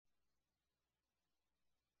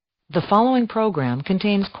The following program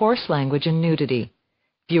contains coarse language and nudity.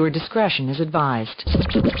 Viewer discretion is advised.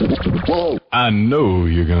 Whoa. I know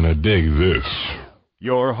you're gonna dig this.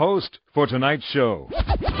 Your host for tonight's show,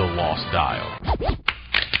 The Lost Dial.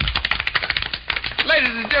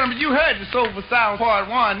 Ladies and gentlemen, you heard the Soulful Sound Part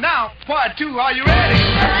 1. Now, Part 2, are you ready? Do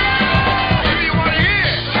you want to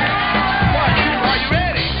hear? Part 2, are you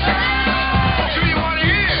ready? Do you want to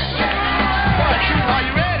hear? Part 2, are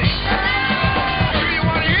you ready? Do you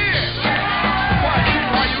want to hear? Part 2,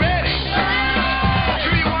 are you ready? Do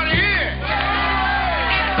you want to hear?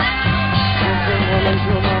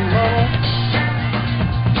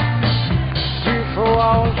 Before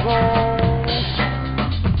I was born,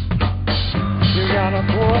 you got a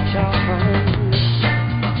poor child home,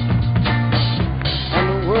 and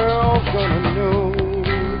the world's gonna know.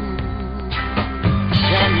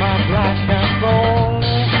 Got my black hat on,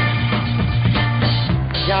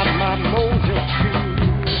 got my mojo too.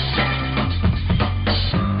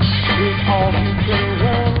 With all you can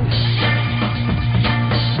run,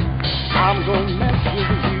 I'm gonna mess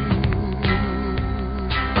with you.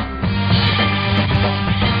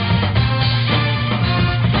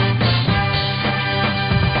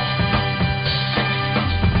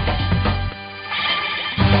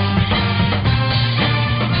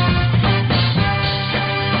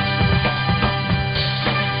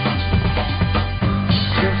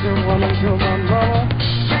 To my mama,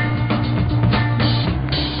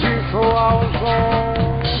 before I was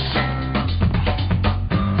born,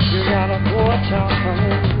 you got a poor child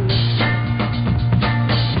home,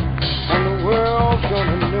 and the world's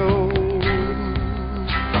gonna know.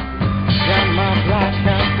 Got my black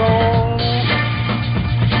hat on,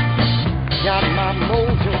 got my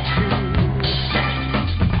mojo too.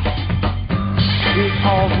 With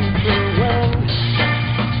all you can run,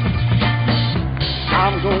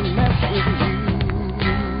 I'm gonna mess with you.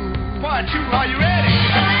 Part 2, are you ready?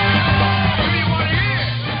 Do you want to hear?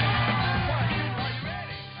 Part 2, are you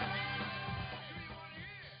ready?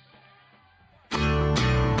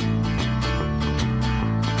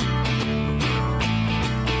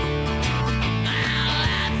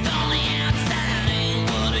 Life's on the outside ain't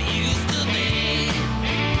what it used to be.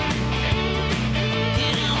 You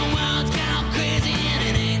know the world's gone crazy and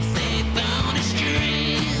it ain't safe on the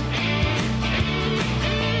street.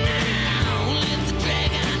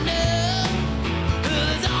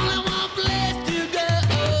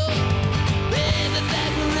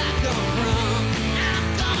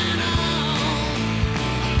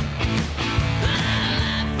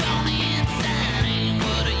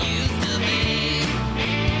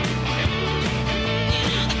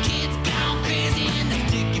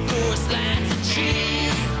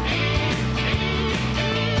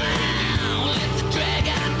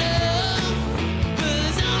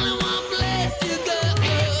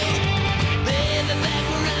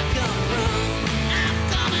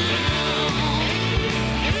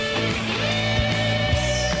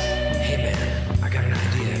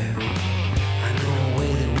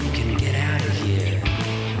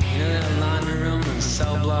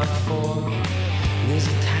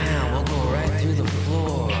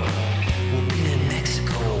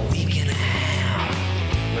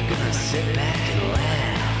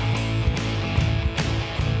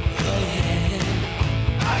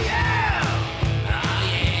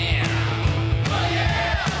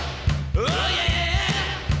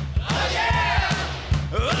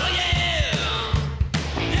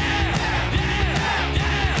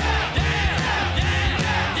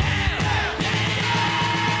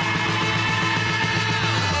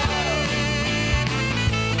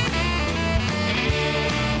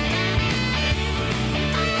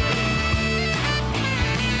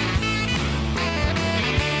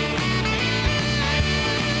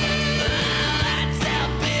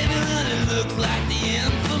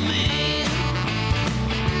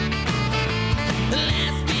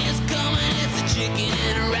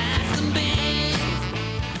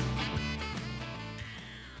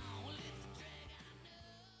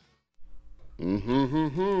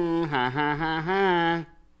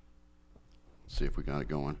 See if we got it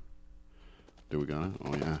going. Do we got it?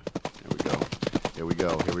 Oh yeah. Here we go. Here we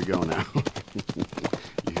go. Here we go now.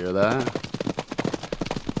 You hear that?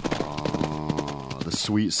 Oh, the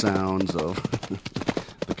sweet sounds of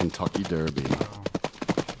the Kentucky Derby.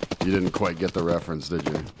 You didn't quite get the reference, did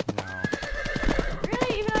you? No.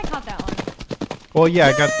 Really? Even I caught that one. Well, yeah,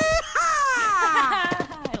 I got...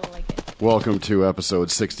 I like it. Welcome to episode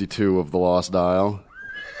 62 of The Lost Dial.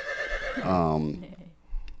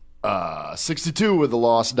 62 with The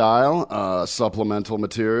Lost Dial, supplemental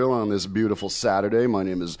material on this beautiful Saturday. My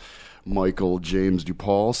name is Michael James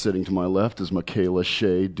DuPaul. Sitting to my left is Michaela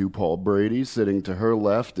Shea DuPaul Brady. Sitting to her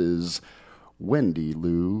left is Wendy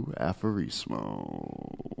Lou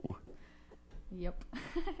Afarismo. Yep.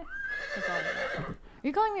 That's all I got. Are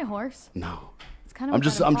you calling me a horse? No. It's kind of.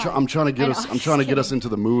 I'm trying to get us. I'm trying to get us into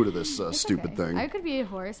the mood of this stupid thing. I could be a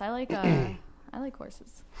horse. I like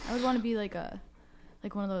horses. I would want to be like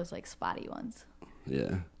one of those like spotty ones.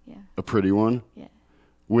 Yeah. Yeah. A pretty one. Yeah.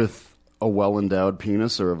 With a well-endowed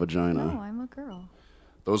penis or a vagina. No, I'm a girl.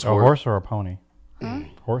 Those A horse or a pony? Huh?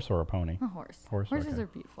 Horse or a pony? A horse. Horses are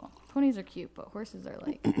beautiful. Ponies are cute, but horses are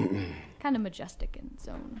like kind of majestic in its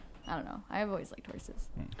own. I don't know. I've always liked horses,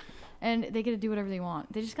 and they get to do whatever they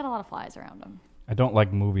want. They just got a lot of flies around them. I don't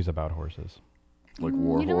like movies about horses. Like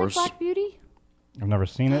War You don't Horse. like Black Beauty? I've never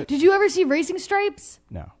seen it. Did you ever see Racing Stripes?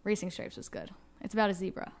 No. Racing Stripes was good. It's about a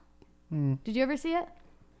zebra. Did you ever see it?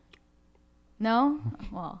 No?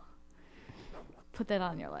 Well, put that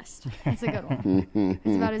on your list. It's a good one.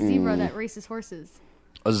 It's about a zebra that races horses.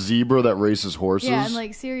 A zebra that races horses? Yeah, and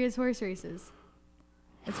like serious horse races.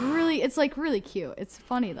 It's like really cute. It's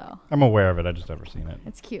funny though. I'm aware of it. I just never seen it.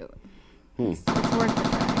 It's cute. It's worth a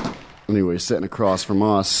try. Anyway, sitting across from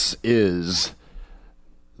us is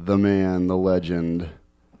the man, the legend,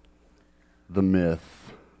 the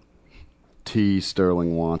myth, T.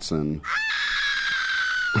 Sterling Watson.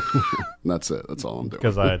 That's it. That's all I'm doing.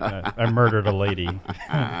 Because I murdered a lady.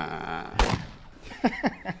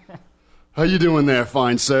 How you doing there,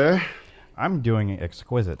 fine sir? I'm doing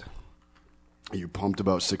exquisite. Are you pumped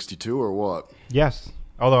about 62 or what? Yes.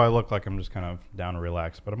 Although I look like I'm just kind of down and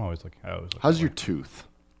relaxed, but I'm always looking. How's your tooth?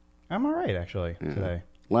 I'm all right, actually, today.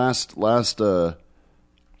 Last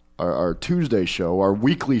our Tuesday show, our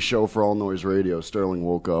weekly show for All Noise Radio, Sterling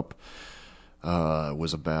woke up. It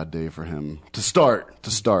was a bad day for him to start.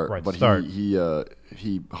 Right, but start. he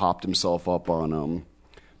hopped himself up on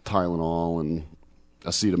Tylenol and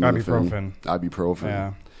acetaminophen, ibuprofen,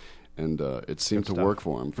 Yeah. and it seemed to work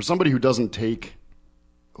for him. For somebody who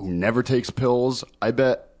never takes pills, I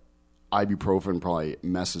bet ibuprofen probably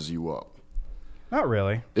messes you up. Not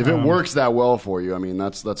really. If it works that well for you, I mean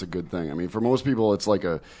that's a good thing. I mean, for most people, it's like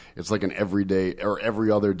an everyday or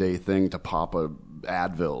every other day thing to pop a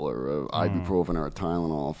Advil or a ibuprofen or a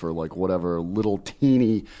Tylenol for like whatever little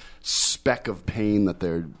teeny speck of pain that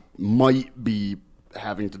they might be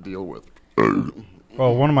having to deal with.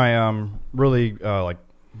 Well, one of my really like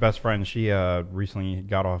best friends, she recently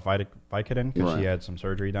got off Vicodin because she had some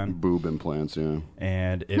surgery done. Boob implants, yeah.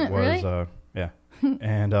 And it was Really? yeah,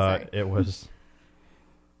 and it was.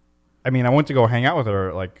 I mean, I went to go hang out with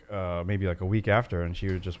her like maybe like a week after, and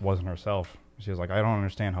she just wasn't herself. She was like, I don't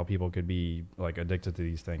understand how people could be like addicted to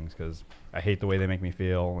these things because I hate the way they make me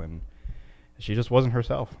feel, and she just wasn't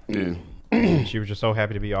herself. Yeah. She was just so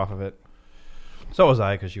happy to be off of it. So was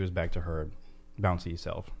I, because she was back to her bouncy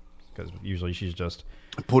self. Because usually she's just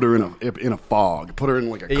put her in a fog, put her in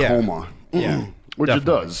like a coma. Yeah, which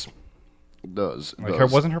definitely. it does. It does. Like her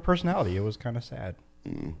wasn't her personality. It was kind of sad.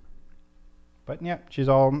 But yeah, she's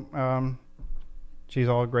all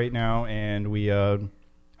great now, and we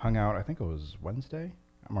hung out. I think it was Wednesday.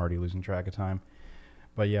 I'm already losing track of time.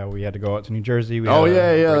 But yeah, we had to go out to New Jersey.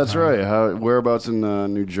 That's right. Whereabouts in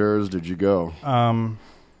New Jersey did you go?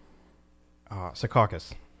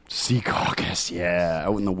 Secaucus. Secaucus, yeah,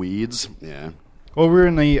 out in the weeds, yeah. Well, we were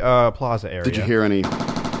in the plaza area. Did you hear any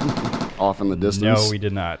off in the distance? No, we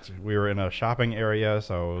did not. We were in a shopping area,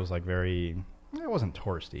 so it was like very. It wasn't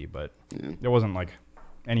touristy, but there wasn't like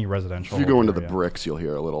any residential. If you go into the bricks, you'll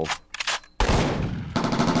hear a little.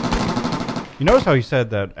 You notice how he said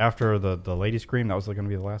that after the lady scream, that was going to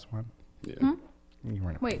be the last one? Yeah. You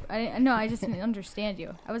weren't. Wait, I just didn't understand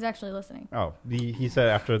you. I was actually listening. Oh, he said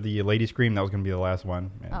after the lady scream, that was going to be the last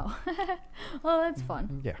one. Yeah. Oh, well, that's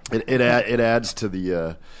fun. Yeah. It adds to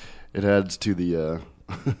the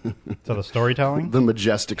So the storytelling, the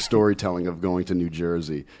majestic storytelling of going to New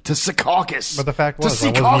Jersey to Secaucus. But the fact was,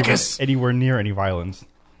 I wasn't even anywhere near any violence.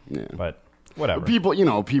 Yeah. But whatever.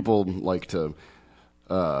 People like to.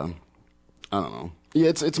 I don't know. Yeah,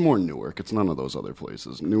 it's more Newark. It's none of those other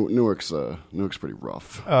places. Newark's pretty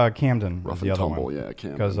rough. Camden, rough the and other tumble. one. Yeah,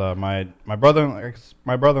 Camden. Because my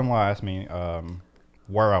brother-in-law asked me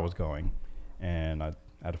where I was going, and I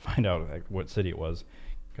had to find out what city it was,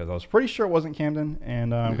 because I was pretty sure it wasn't Camden,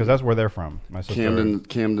 and because that's where they're from. My sister.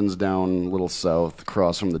 Camden's down a little south,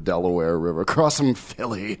 across from the Delaware River, across from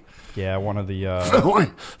Philly. Yeah, one of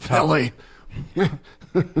the Philly.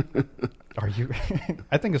 Are you?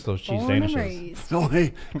 I think it's those cheese Born and danishes. raised.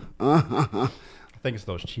 Philly. I think it's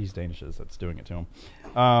those cheese danishes that's doing it to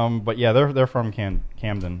them. But yeah, they're from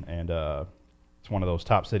Camden, and it's one of those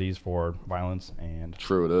top cities for violence, and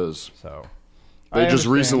True, it is. so They I just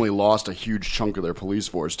understand. recently lost a huge chunk of their police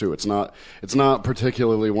force too. It's not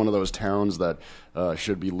particularly one of those towns that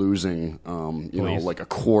should be losing, Police. like a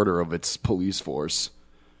quarter of its police force.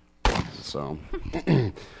 So,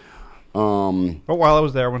 But while I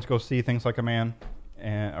was there, I went to go see Think Like a Man,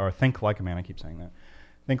 or Think Like a Man. I keep saying that.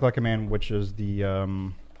 Think Like a Man, which is the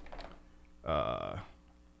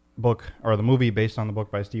book or the movie based on the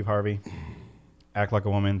book by Steve Harvey. Act Like a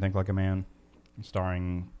Woman, Think Like a Man,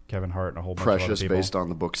 starring Kevin Hart and a whole bunch of other Precious, people. based on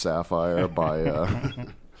the book Sapphire by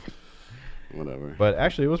whatever. But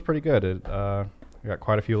actually, it was pretty good. I got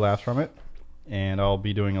quite a few laughs from it, and I'll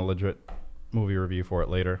be doing a legit movie review for it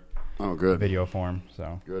later. Oh, good. Video form.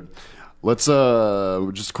 So Good. Let's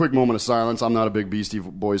just a quick moment of silence. I'm not a big Beastie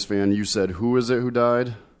Boys fan. You said who is it who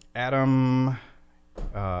died? Adam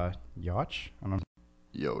Yauch, I don't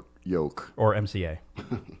know, Yoke. or MCA.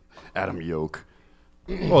 Adam Yoke.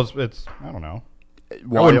 Well, it's I don't know. I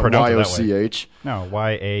wouldn't pronounce it that way. Y-O-C-H. No,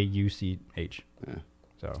 Yauch. Yeah.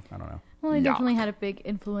 So I don't know. Well, he Yuck. definitely had a big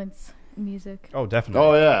influence in music. Oh, definitely.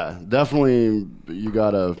 Oh yeah, definitely. You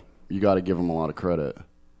gotta give them a lot of credit.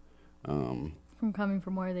 From coming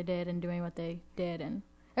from where they did and doing what they did, and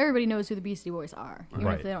everybody knows who the Beastie Boys are, even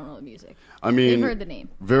Right. if they don't know the music. I mean, They've heard the name.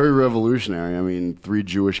 Very revolutionary. I mean, 3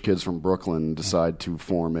 Jewish kids from Brooklyn decide to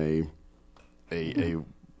form a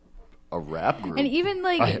rap group. And even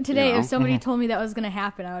like today, you know. if somebody told me that was going to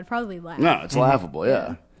happen, I would probably laugh. No, it's laughable,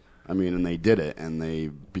 yeah. I mean, and they did it, and they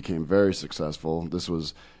became very successful. This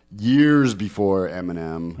was years before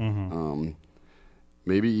Eminem,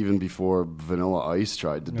 maybe even before Vanilla Ice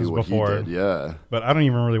tried to was do what before. he did. Yeah. But I don't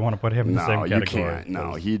even really want to put him in the same No, category. you can't.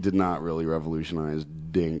 No, he did not really revolutionize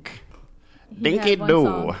Dink. He Dinky had one doo.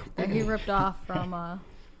 song that he ripped off from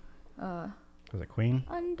Was it Queen?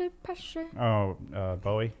 Under Pressure. Oh,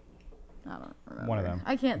 Bowie. I don't remember. One of them.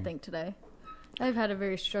 I can't think today. I've had a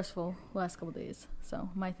very stressful last couple days, so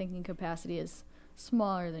my thinking capacity is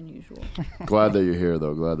smaller than usual. Glad that you're here,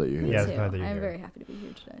 though. Glad that you're Me here. Yes, too. glad that you're I'm here. very happy to be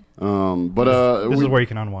here today. But This is where you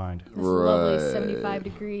can unwind. This lovely Right.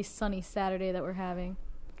 75-degree sunny Saturday that we're having.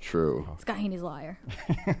 True. Scott Haney's a liar.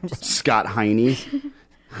 Scott Heine.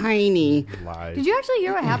 Heine. Lies. Did you actually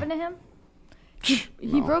hear what happened to him? He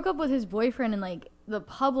No. broke up with his boyfriend, and like the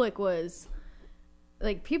public was,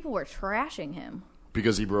 like, people were trashing him.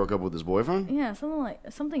 Because he broke up with his boyfriend? Yeah,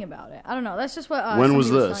 something about it. I don't know. That's just what. When was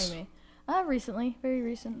somebody this? telling me. Recently, very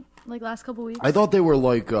recent, like last couple weeks. I thought they were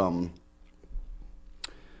like,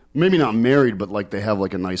 maybe not married, but like they have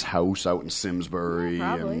like a nice house out in Simsbury.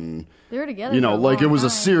 Yeah, probably. And, They were together. you know, for a like it long was a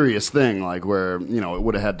time. serious thing, like where, you know, it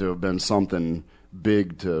would have had to have been something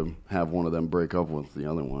big to have one of them break up with the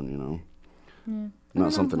other one, you know? I don't Not know.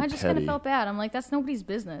 something I just kind petty. of felt bad. I'm like, that's nobody's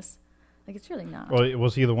business. Like, it's really not. Well,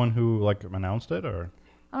 was he the one who like announced it, or?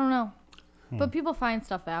 I don't know. But people find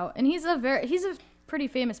stuff out, and he's a pretty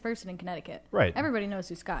famous person in Connecticut. Right. Everybody knows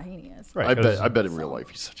who Scott Haney is. Right. I bet in real life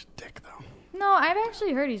he's such a dick, though. No, I've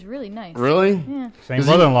actually heard he's really nice. Really? Yeah. Same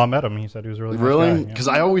brother-in-law met him. He said he was a really nice Really? guy, yeah. Because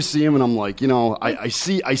I always see him and I'm like, you know, I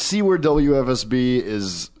see where WFSB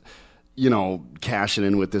is, you know, cashing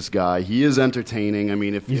in with this guy. He is entertaining. I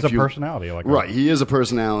mean, He's if a personality, like right, he is a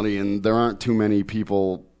personality, and there aren't too many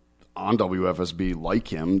people on WFSB like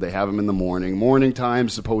him. They have him in the morning. Morning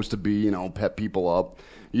time's supposed to be, you know, pep people up.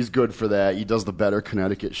 He's good for that. He does the Better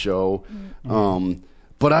Connecticut show.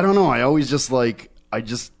 But I don't know. I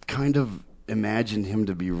just kind of imagined him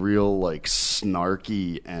to be real, like,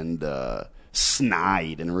 snarky and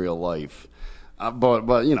snide in real life.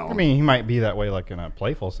 But you know. I mean, he might be that way, like in a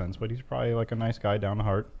playful sense, but he's probably like a nice guy down the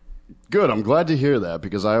heart. Good. I'm glad to hear that,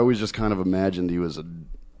 because I always just kind of imagined he was a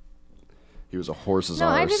horse's No,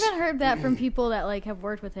 I've arse. even heard that from people that like have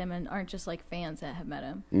worked with him and aren't just like fans that have met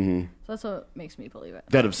him. Mm-hmm. So that's what makes me believe it.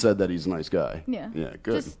 That have said that he's a nice guy. Yeah. Yeah.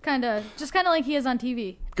 Good. Just kind of like he is on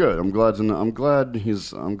TV. Good. I'm glad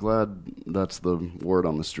that's the word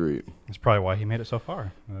on the street. That's probably why he made it so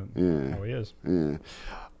far. Yeah. How he is. Yeah.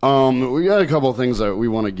 We got a couple of things that we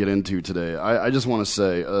want to get into today. I just want to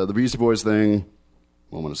say the Beastie Boys thing.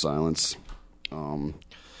 Moment of silence.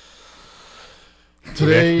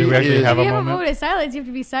 Today Do we actually is- have If a you have a moment? moment of silence, you have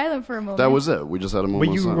to be silent for a moment. that was it. We just had a moment. But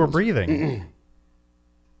of you silence. were breathing.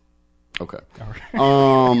 Okay.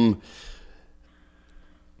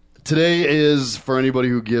 Today is, for anybody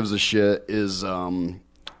who gives a shit, is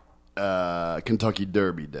Kentucky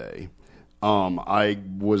Derby Day. I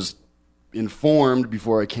was informed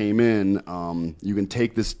before I came in, you can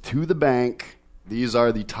take this to the bank. These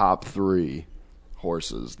are the top 3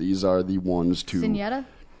 horses. These are the ones to... Signetta?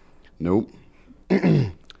 Nope.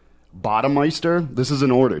 Bottomeister. This is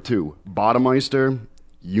in order, too. Bottomeister,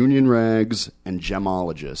 union rags, and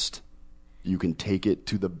gemologist. You can take it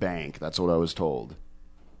to the bank. That's what I was told.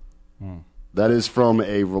 That is from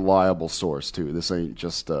a reliable source, too. This ain't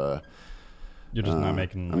just... You're just not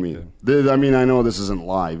making... I mean, I know this isn't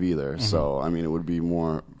live either, so, I mean, it would be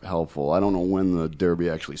more helpful. I don't know when the Derby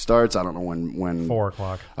actually starts. I don't know when 4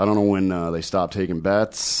 o'clock. I don't know when they stop taking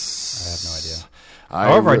bets. I have no idea.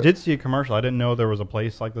 However, I did see a commercial. I didn't know there was a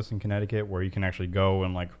place like this in Connecticut where you can actually go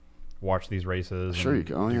and, like, watch these races Sure, and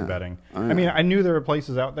you can. do betting. Oh, yeah. I mean, I knew there were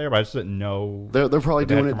places out there, but I just didn't know. They're probably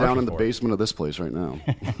they had doing it down in the commercials for it. basement of this place right now.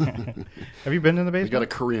 Have you been in the They basement? got a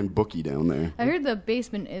Korean bookie down there. I heard the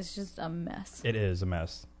basement is just a mess. It is a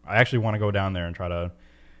mess. I actually want to go down there and try to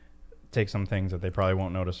take some things that they probably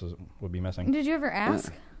won't notice would be missing. Did you ever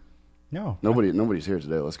ask? No. Nobody's here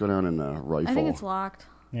today. Let's go down and rifle. I think it's locked.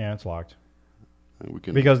 Yeah, it's locked. We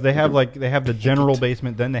can, Because they have the general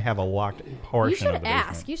basement, then they have a locked portion You of should the ask.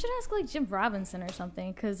 basement. You should ask like Jim Robinson or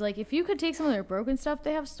something. Because like if you could take some of their broken stuff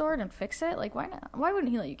they have stored and fix it, like why not? Why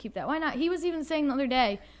wouldn't he let you keep that? Why not? He was even saying the other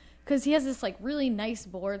day, because he has this like really nice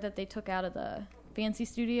board that they took out of the fancy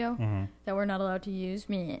studio that we're not allowed to use.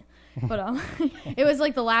 Meh. But it was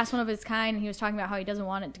like the last one of its kind. And he was talking about how he doesn't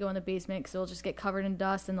want it to go in the basement because it'll just get covered in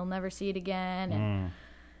dust and they'll never see it again. And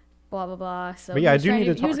blah blah blah. So But yeah, he I was do trying need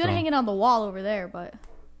to He was talk gonna to hang him. it on the wall over there, but.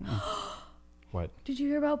 What? Did you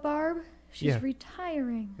hear about Barb? She's Yeah.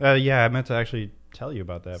 retiring. Yeah, I meant to actually tell you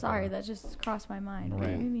about that. Sorry, but- that just crossed my mind.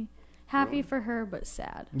 Right. It made me happy for her, but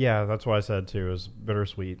sad. Yeah, that's what I said too. It was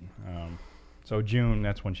bittersweet. So June,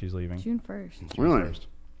 that's when she's leaving. June 1st. Really?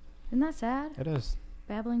 Isn't that sad? It is.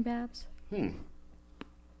 Babbling Babs. We'll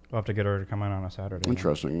have to get her to come in on a Saturday.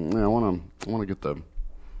 Interesting. Yeah, I want to get the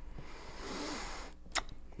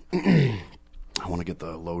I want to get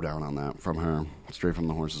the lowdown on that from her, straight from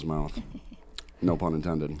the horse's mouth. No pun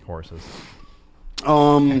intended. Horses.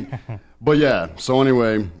 But yeah. So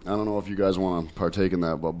anyway, I don't know if you guys want to partake in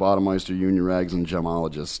that, but Bottomeister, Union Rags, and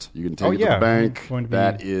Gemologist. You can take it to the bank. Going to be-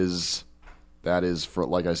 That is for,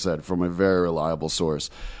 like I said, from a very reliable source.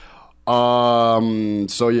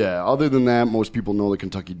 So yeah, other than that, most people know the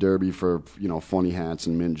Kentucky Derby for, funny hats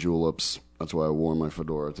and mint juleps. That's why I wore my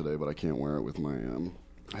fedora today, but I can't wear it with my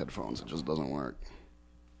headphones. It just doesn't work.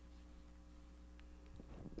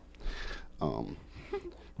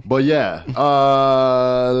 But yeah,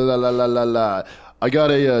 I got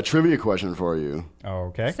a trivia question for you.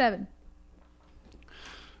 Okay. 7.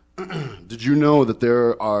 Did you know that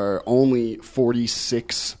there are only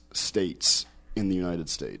 46 states in the United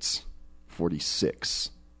States? 46.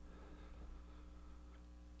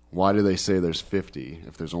 Why do they say there's 50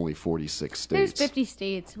 if there's only 46 states? There's 50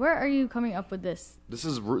 states. Where are you coming up with this? This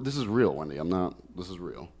is real, Wendy. This is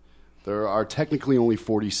real. There are technically only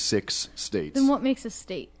 46 states. Then what makes a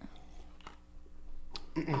state?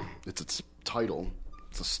 It's its title.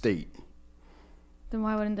 It's a state. Then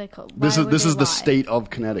why wouldn't they call? This is the state of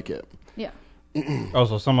Connecticut. Yeah. Oh,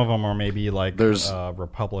 so some of them are maybe like There's-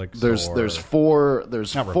 republics. There's or four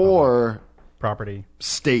Not four property.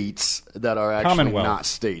 states that are actually Commonwealth. not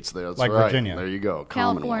states. That's Like right. Virginia. There you go.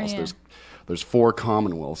 Commonwealths. California. There's 4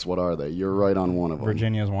 Commonwealths. What are they? You're right on one of them.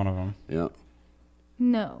 Virginia is one of them. Yeah.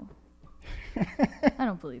 No. I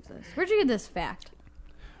don't believe this. Where'd you get this fact?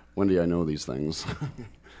 Wendy, I know these things.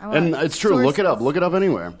 I want And it's true. Look it up. sources. Look it up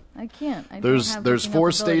anywhere. I can't. I don't There's have there's looking 4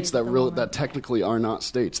 up states abilities that at the really moment. that technically are not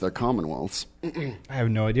states. They're Commonwealths. I have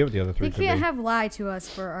no idea what the other 3 They could can't be. have lied to us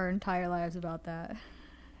for our entire lives about that.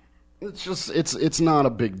 It's just it's not a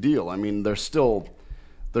big deal. I mean, they're still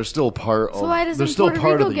part of. So why they're doesn't still Puerto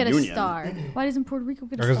part Rico of the get union. a star? Why doesn't Puerto Rico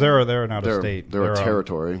get a Because star? they're not a They're state. they're a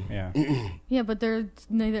territory. Yeah. Yeah, but they're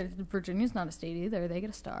neither. Virginia's not a state either. They get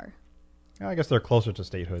a star. I guess they're closer to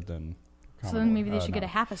statehood than. So then maybe they should no. get a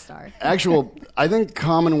half a star. I think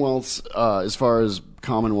Commonwealths, as far as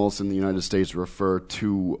Commonwealths in the United States, refer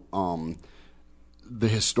to the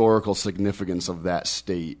historical significance of that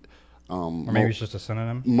state. Or maybe it's just a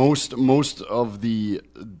synonym. Most of the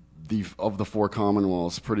 4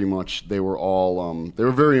 Commonwealths, pretty much, they were all they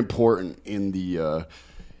were very important in the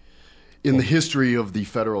history of the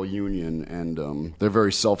federal union, and they're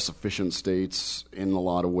very self-sufficient states in a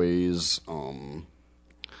lot of ways.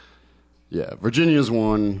 Yeah, Virginia's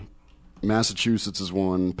one, Massachusetts is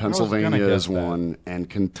one, Pennsylvania guess is one, and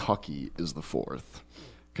Kentucky is the 4th.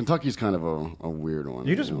 Kentucky's kind of a weird one.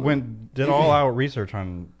 You just know. did all out research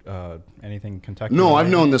on anything Kentucky. No, I've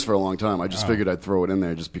related? known this for a long time. I just figured I'd throw it in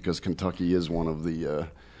there just because Kentucky is one of the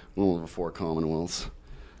 4 Commonwealths.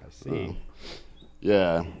 I see.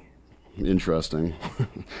 Yeah, interesting.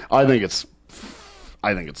 I think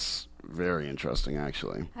it's very interesting,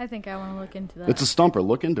 actually. I think I want to look into that. It's a stumper.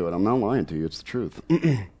 Look into it. I'm not lying to you. It's the truth.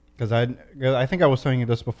 Because I think I was telling you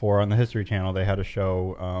this before on the History Channel. They had a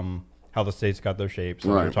show how the states got their shapes. So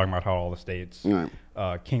they were talking about how all the states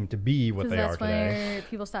came to be what they are today. That's where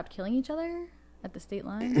people stopped killing each other at the state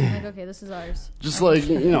line. Like, okay, this is ours. Just like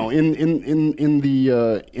in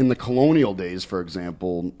the colonial days, for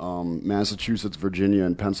example, Massachusetts, Virginia,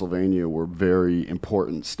 and Pennsylvania were very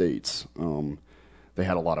important states. They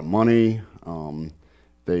had a lot of money.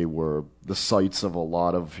 They were the sites of a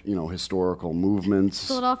lot of historical movements.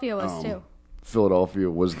 Philadelphia was too.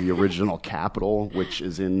 Philadelphia was the original capital, which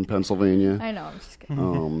is in Pennsylvania. I know. I'm just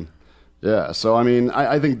kidding. Yeah. So I mean,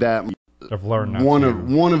 I think that I've learned one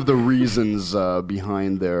of the reasons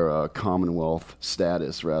behind their Commonwealth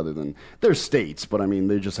status rather than they're states, but I mean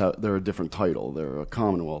they're a different title. They're a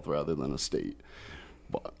Commonwealth rather than a state.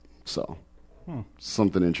 But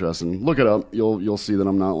something interesting. Look it up. You'll see that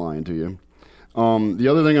I'm not lying to you. The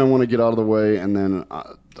other thing I want to get out of the way, and then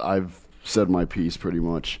I've said my piece pretty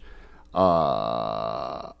much.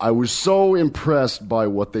 I was so impressed by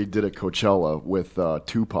what they did at Coachella with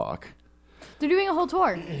Tupac. They're doing a whole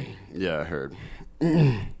tour. Yeah, I heard.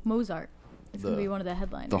 Mozart is going to be one of the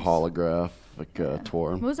headliners. The holographic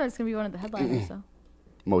tour. Mozart's going to be one of the headliners, so.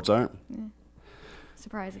 Mozart? Yeah.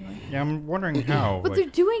 Surprisingly. Yeah, I'm wondering how. But they're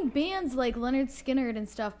doing bands like Leonard Skinner and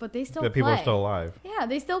stuff, but they still play. The people are still alive. Yeah,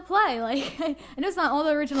 they still play. Like, I know it's not all the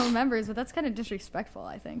original members, but that's kind of disrespectful,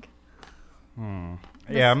 I think.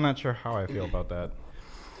 Yeah, I'm not sure how I feel about that.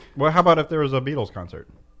 Well, how about if there was a Beatles concert?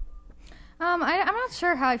 I'm not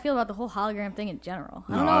sure how I feel about the whole hologram thing in general.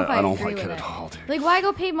 I don't know if I don't agree like with it at all, dude. Like, why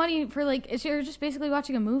go pay money for you're just basically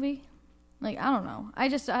watching a movie? Like, I don't know. I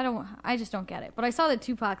just don't get it. But I saw the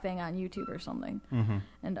Tupac thing on YouTube or something,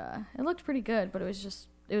 and it looked pretty good. But it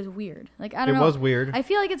was weird. Like, I don't know. It was weird. I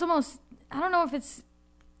feel like it's almost. I don't know if it's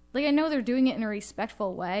like, I know they're doing it in a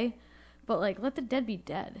respectful way, but like, let the dead be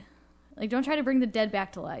dead. Like, don't try to bring the dead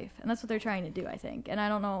back to life, and that's what they're trying to do, I think. And I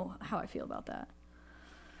don't know how I feel about that.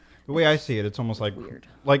 The way I see it, it's almost like weird.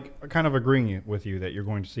 Like kind of agreeing with you that you're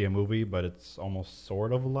going to see a movie, but it's almost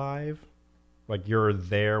sort of live. Like you're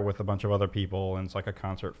there with a bunch of other people, and it's like a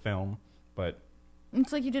concert film, but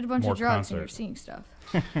it's like you did a bunch of drugs and you're seeing stuff.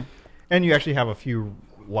 And you actually have a few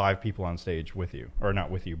live people on stage with you, or not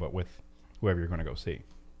with you, but with whoever you're going to go see.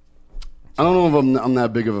 I don't know if I'm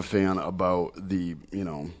that big of a fan about the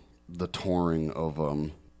touring of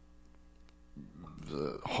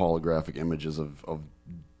the holographic images of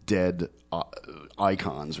dead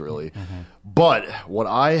icons, really. But what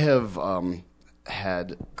I have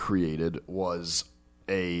had created was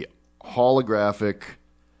a holographic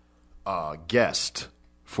guest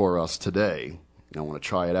for us today. I want to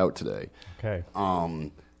try it out today. Okay.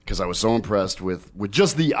 Because I was so impressed with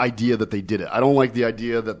just the idea that they did it. I don't like the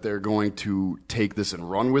idea that they're going to take this and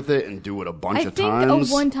run with it and do it a bunch of times. I think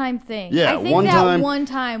a one-time thing. Yeah, I think one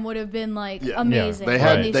time would have been like amazing.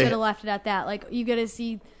 Yeah, they should have left it at that. Like, you get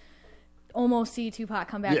to almost see Tupac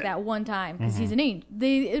come back that one time because he's an angel.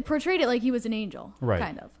 They portrayed it like he was an angel,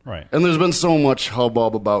 kind of. Right. And there's been so much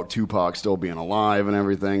hubbub about Tupac still being alive and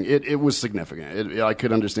everything. It was significant. I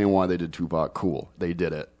could understand why they did Tupac. Cool. They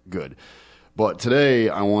did it. Good. But today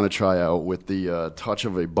I want to try out with the touch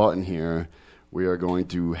of a button here. We are going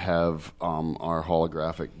to have our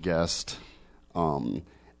holographic guest.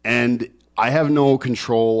 And I have no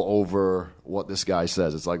control over what this guy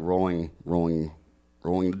says. It's like rolling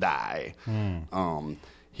the die.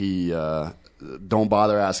 He don't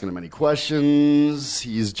bother asking him any questions.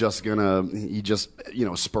 He just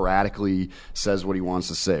sporadically says what he wants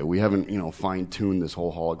to say. We haven't fine-tuned this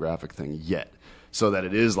whole holographic thing yet, so that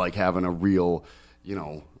it is like having a real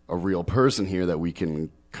person here that we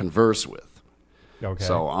can converse with. Okay.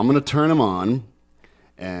 So I'm going to turn him on,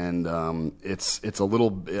 and it's a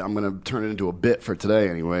little. I'm going to turn it into a bit for today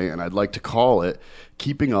anyway, and I'd like to call it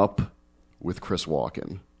 "Keeping Up with Chris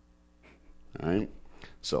Walken." All right.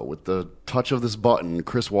 So with the touch of this button,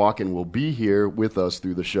 Chris Walken will be here with us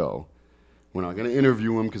through the show. We're not going to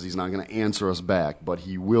interview him because he's not going to answer us back, but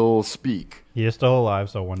he will speak. He is still alive,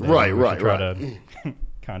 so one day we should try to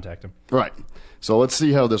contact him. Right. So let's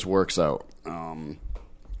see how this works out.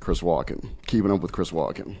 Chris Walken. Keeping Up with Chris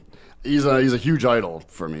Walken. He's a huge idol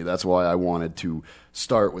for me. That's why I wanted to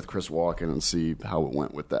start with Chris Walken and see how it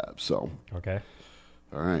went with that. So. Okay.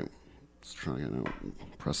 All right. Let's try it out.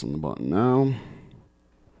 Pressing the button now.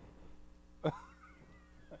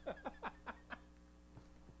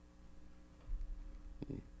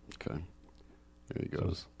 Okay. There he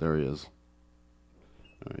goes. There he is.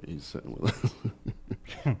 All right, he's sitting with us.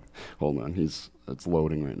 Hold on. It's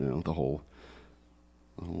loading right now, the whole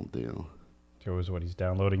deal. So is what he's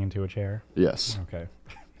downloading into a chair? Yes. Okay.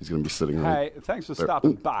 He's going to be sitting right. Hey, thanks for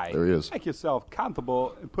stopping by. There he is. Make yourself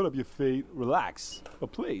comfortable and put up your feet. Relax.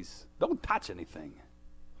 But please, don't touch anything.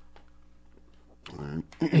 All right.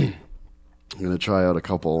 I'm going to try out a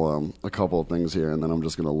couple of things here, and then I'm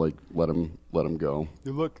just going to let him go.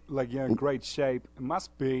 You look like you're in great shape. It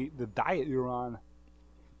must be the diet you're on.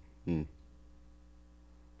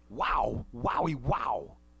 Wow. Wowie,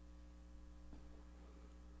 wow.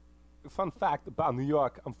 Fun fact about New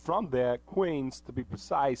York, I'm from there, Queens, to be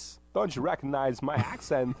precise. Don't you recognize my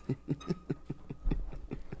accent?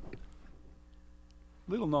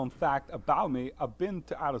 Little known fact about me, I've been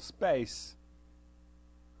to outer space.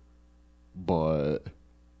 But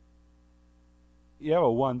You ever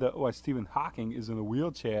wonder why Stephen Hawking is in a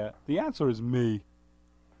wheelchair? The answer is me.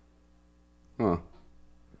 Huh.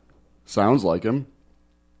 Sounds like him.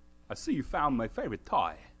 I see you found my favorite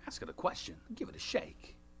toy. Ask it a question. Give it a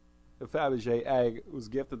shake. The Fabergé egg was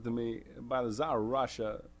gifted to me by the Tsar of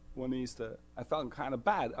Russia one Easter. I felt kind of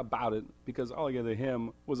bad about it because all I gave to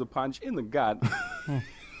him was a punch in the gut.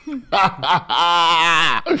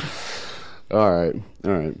 All right.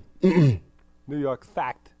 New York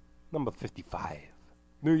fact number 55.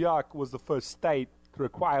 New York was the first state to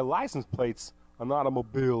require license plates on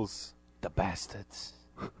automobiles. The bastards.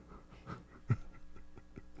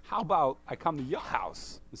 How about I come to your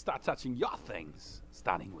house and start touching your things,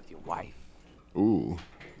 starting with your wife? Ooh.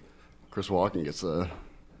 Chris Walken gets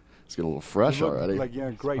it's getting a little fresh You look already. like you're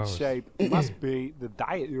in great shape. It must be the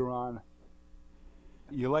diet you're on.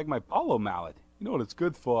 You like my polo mallet. You know what it's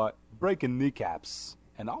good for? Breaking kneecaps.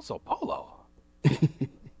 And also polo.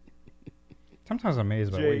 Sometimes I'm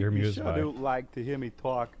amazed by Jay, what you're you amused sure by. do like to hear me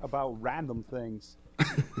talk about random things.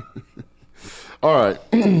 All right.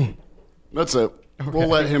 That's it. We'll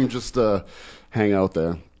let him just hang out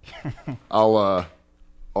there. I'll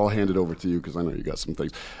hand it over to you because I know you got some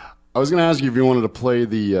things. I was going to ask you if you wanted to play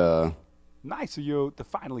the... Nice of you to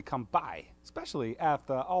finally come by, especially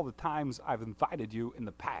after all the times I've invited you in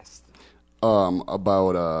the past.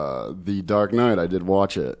 about The Dark Knight. I did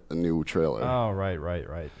watch it, a new trailer. Oh,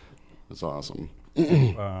 right. That's awesome.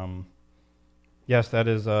 Yes, that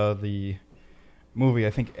is the movie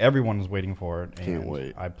I think everyone is waiting for. And Can't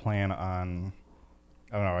wait. I plan on,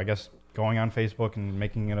 I don't know, I guess going on Facebook and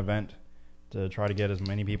making an event to try to get as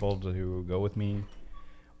many people to go with me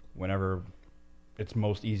whenever it's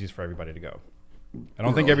most easiest for everybody to go. I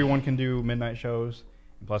don't think everyone can do midnight shows.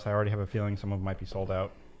 Plus, I already have a feeling some of them might be sold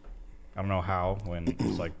out. I don't know how when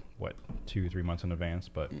it's like, 2-3 months in advance,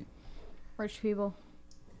 but... Rich people,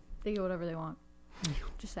 they get whatever they want.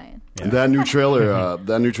 Just saying. Yeah. That new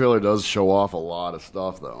trailer does show off a lot of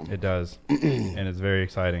stuff, though. It does, and it's very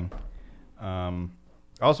exciting.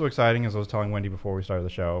 Also exciting, as I was telling Wendy before we started the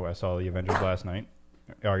show, I saw the Avengers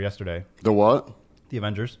yesterday. The what? The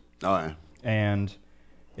Avengers. Oh, yeah. And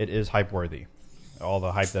it is hype-worthy. All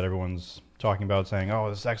the hype that everyone's talking about, saying, oh,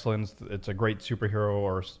 this is excellent, it's a great superhero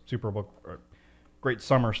or superbook, or great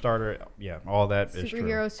summer starter. Yeah, all that is true.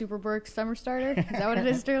 Superhero, Superbook, summer starter? Is that what it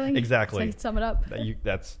is, Sterling? Exactly. So I can sum it up? You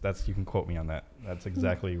can quote me on that. That's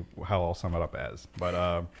exactly how I'll sum it up as.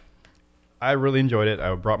 But I really enjoyed it.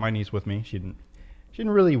 I brought my niece with me. She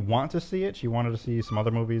didn't really want to see it. She wanted to see some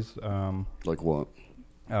other movies. Like what?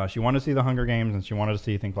 She wanted to see The Hunger Games, and she wanted to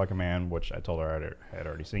see Think Like a Man, which I told her I had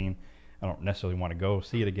already seen. I don't necessarily want to go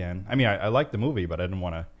see it again. I mean, I liked the movie, but I didn't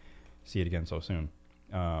want to see it again so soon.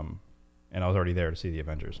 And I was already there to see the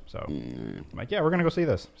Avengers. So I'm like, yeah, we're going to go see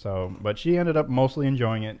this. So, but she ended up mostly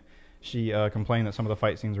enjoying it. She complained that some of the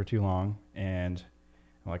fight scenes were too long. And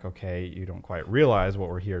I'm like, okay, you don't quite realize what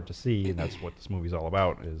we're here to see. And that's what this movie's all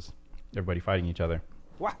about, is everybody fighting each other.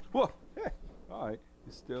 What? Whoa. Hey. All right.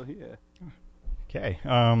 You're still here. Okay.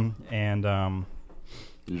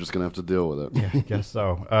 You're just gonna have to deal with it. Yeah, I guess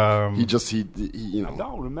so. He you know. I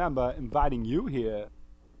don't remember inviting you here.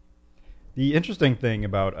 The interesting thing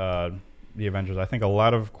about the Avengers, I think a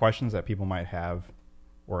lot of questions that people might have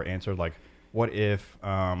were answered. Like, what if?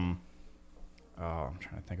 I'm trying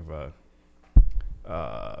to think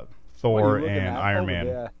of Thor and Iron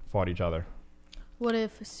Man fought each other. What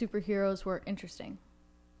if superheroes were interesting?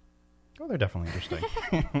 Oh, they're definitely interesting.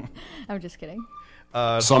 I'm just kidding.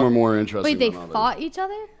 Some are more interesting. Wait, they than others. fought each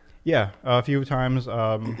other? Yeah, a few times.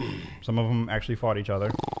 Some of them actually fought each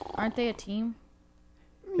other. Aren't they a team?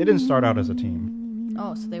 They didn't start out as a team.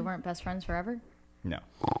 Oh, so they weren't best friends forever? No.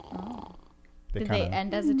 Oh. They Did they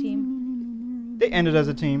end as a team? They ended as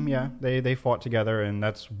a team, yeah. They fought together, and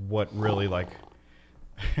that's what really, like...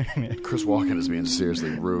 Chris Walken is being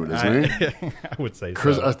seriously rude, isn't he? I would say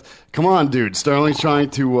Chris, so. come on, dude. Sterling's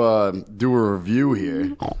trying to do a review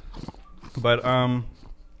here. But, I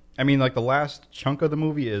mean, like, the last chunk of the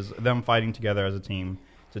movie is them fighting together as a team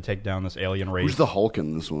to take down this alien race. Who's the Hulk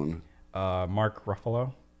in this one? Mark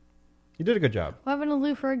Ruffalo. He did a good job. What happened to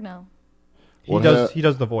Lou Ferrigno? He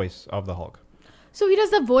does the voice of the Hulk. So he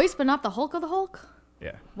does the voice, but not the Hulk of the Hulk?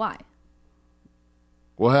 Yeah. Why?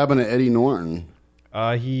 What happened to Eddie Norton?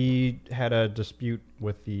 He had a dispute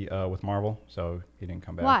with with Marvel, so he didn't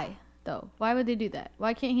come back. Why, though? Why would they do that?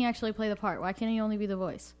 Why can't he actually play the part? Why can't he only be the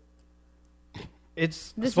voice?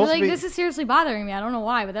 It's This supposed to be, this is seriously bothering me. I don't know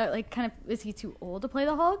why, but that kind of is he too old to play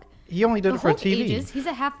the Hulk? He only did the it for Hulk TV. Ages. He's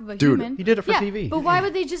a half of a Dude, human. he did it for yeah, TV. But why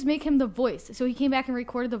would they just make him the voice? So he came back and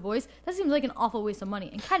recorded the voice. That seems like an awful waste of money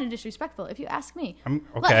and kind of disrespectful, if you ask me. Okay.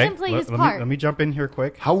 Let him play his part. Let me jump in here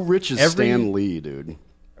quick. How rich is Stan Lee, dude?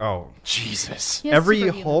 Oh, Jesus! He has every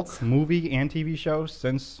superhumans. Hulk movie and TV show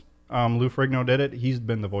since Lou Ferrigno did it, he's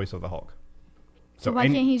been the voice of the Hulk. So why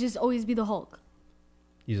can't he just always be the Hulk?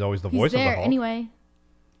 He's always the He's voice of the there Hulk. anyway.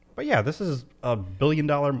 But yeah, this is a $1 billion.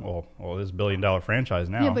 Well, this is $1 billion franchise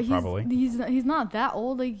now. Yeah, but probably. he's not that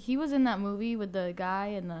old. Like he was in that movie with the guy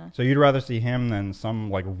and the So you'd rather see him than some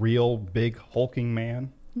like real big hulking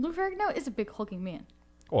man? Lou Ferrigno is a big hulking man.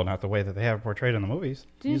 Well, not the way that they have portrayed in the movies.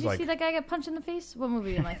 Did He's you like, see that guy get punched in the face? What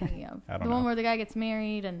movie am I thinking of? I don't the know. one where the guy gets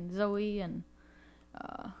married and Zoe and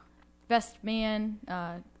best man.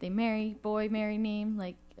 They marry name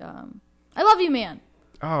like I love you, man.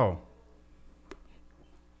 Oh,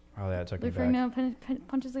 that took me Lou back. Ferrigno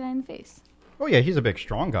punches the guy in the face. Oh yeah, he's a big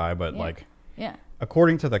strong guy, but Yeah. like Yeah.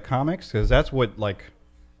 according to the comics, because that's what like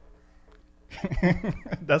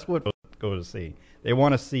that's what go to see. They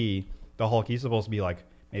want to see the Hulk. He's supposed to be like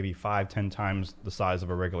maybe 5-10 times the size of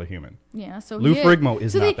a regular human. Yeah, so Lou he Ferrigno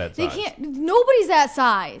is so not they, that they size. can't. Nobody's that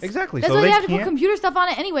size. Exactly, That's so why they they have to put can't- computer stuff on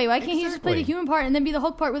it anyway. Why can't he just play the Exactly. human part and then be the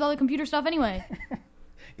Hulk part with all the computer stuff anyway?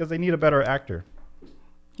 Because they need a better actor.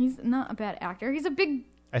 He's not a bad actor. He's a big.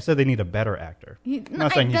 I said they need a better actor. I'm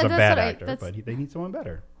not saying he's a bad actor, but they need someone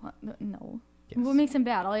better. No. Yes. What makes him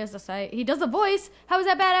bad? All he has to say, he does the voice. How is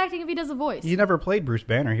that bad acting if he does the voice? He never played Bruce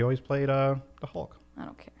Banner. He always played the Hulk. I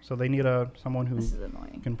don't care. So they need someone who This is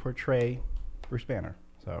annoying. can portray Bruce Banner.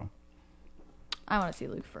 So I want to see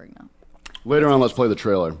Luke Ferrigno. Later on, let's play the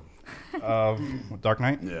trailer. Dark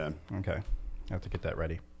Knight? Yeah. Okay. I have to get that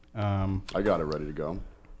ready. I got it ready to go.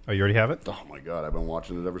 Oh, you already have it? Oh my God, I've been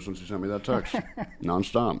watching it ever since you sent me that text,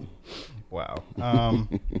 nonstop. Wow.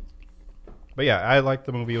 But yeah, I liked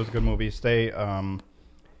the movie. It was a good movie. Stay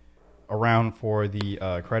around for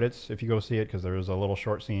the credits if you go see it, because there is a little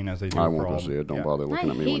short scene as they do. I for won't go all, see it. Don't yeah. bother looking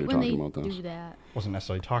I at me hate when when you're they talking about this. do that Wasn't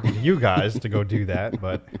necessarily talking to you guys to go do that,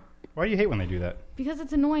 but why do you hate when they do that? because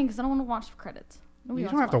it's annoying. Because I don't want to watch the credits. Nobody You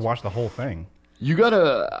wants don't have to watch the whole thing. You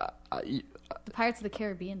gotta. The Pirates of the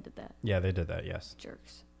Caribbean did that. Yeah, they did that, yes.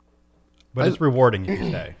 Jerks. But it's rewarding if you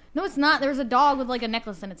stay. No, it's not. There's a dog with like a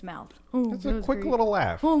necklace in its mouth. Oh, It's that a was quick great. little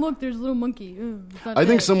laugh. Oh, look, there's a little monkey. It's not I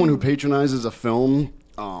think dead. someone who patronizes a film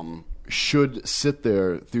should sit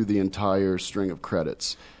there through the entire string of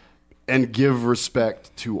credits and give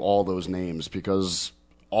respect to all those names, because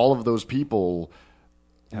all of those people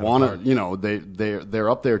want to, you know, they're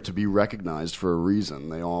up there to be recognized for a reason.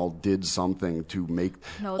 They all did something to make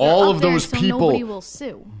No, they're all up of there those so people. Nobody will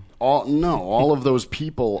sue. All of those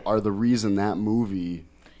people are the reason that movie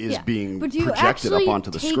is Yeah. being But do you projected actually up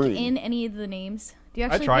onto the take screen. in any of the names? Do you I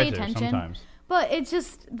actually try pay to attention? sometimes. But it's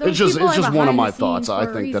just those It's just people are one of behind my the thoughts. scenes I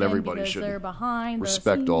for a think that reason, everybody because should they're behind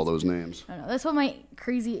respect the all scenes. those names I don't know. That's what my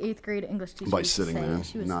crazy 8th grade English teacher by used to sitting say. there,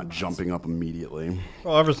 She was not the best. jumping up immediately.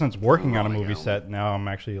 Well, ever since working on a Rolling movie out. set, now I'm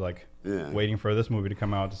actually like Yeah. waiting for this movie to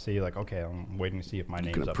come out to see, like, okay, I'm waiting to see if my You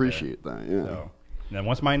name's can up appreciate that, yeah. there. So, and then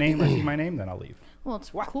once I see my name, then I'll leave. Well,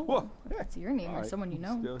 it's cool. Whoa. If it's your name or someone you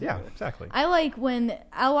know. Still Yeah, here. exactly. I like when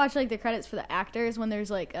I'll watch like the credits for the actors when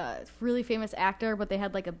there's like a really famous actor, but they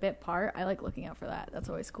had like a bit part. I like looking out for that. That's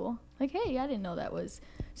always cool. Like, hey, I didn't know that was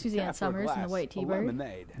Suzanne Time for a Summers and the glass White of T-Bird.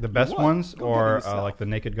 lemonade. The best What? ones Go get it are yourself. like the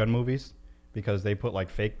Naked Gun movies, because they put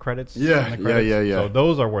like fake credits. Yeah, in the yeah, credits. yeah. So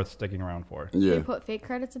those are worth sticking around for. Yeah. They put fake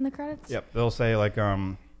credits in the credits. Yep, they'll say like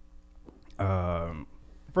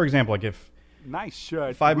for example, like if Nice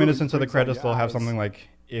shirt. 5 minutes Really into the brings out credits, your they'll have eyes. something like,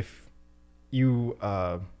 if you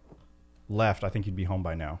left, I think you'd be home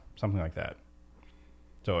by now, something like that.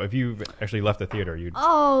 So if you actually left the theater, you'd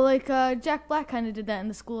Oh, like Jack Black kind of did that in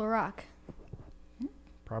The School of Rock.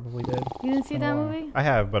 probably did. You didn't see that movie? I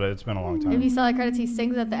have, but it's been a long If time. you saw the credits, he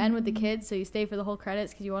sings at the end with the kids, so you stay for the whole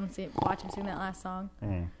credits because you want to watch him sing that last song.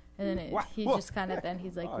 Mm. And then What? he's What? just kind of at the end,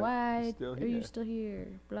 he's like, Oh, why he's still are you here. still here?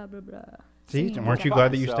 Blah, blah, blah. See, Singing weren't you Jack glad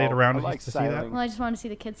Black. that you So, stayed around I to like see that? sailing. Well, I just wanted to see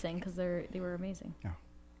the kids sing because they were amazing.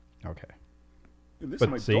 Okay. This is But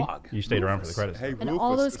my see, dog. you stayed around for the Rufus. credits. Hey, And Rufus,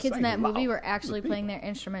 all those it's kids in that saying movie loud were actually to the playing people. their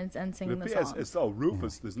instruments and singing the Yes, songs. so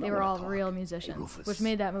Rufus, there's no They one were to all talk. real musicians, Rufus, which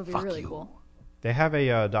made that movie fuck really you. cool. They have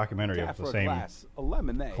a documentary Yeah, of the for a same glass, a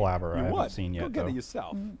lemonade. collaborator I You haven't would. seen yet. Go get though. it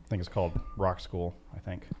yourself. I think it's called Rock School. I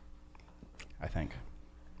think.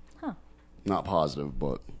 Not positive,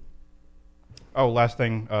 but Oh, last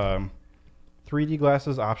thing. 3D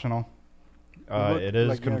glasses optional. look It is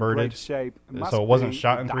like you're in converted, great shape. It must so it wasn't be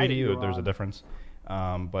shot the in diet 3D. you're There's a on. difference,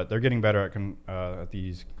 but they're getting better at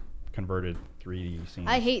these converted 3D scenes.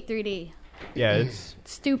 I hate 3D. Yeah, it's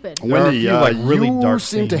Stupid. There are a Wendy, few, like, really you dark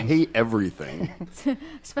seem to scenes. hate everything.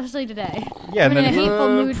 Especially today. Yeah, I'm and in a then- hateful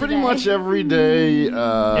mood Pretty today. much every day.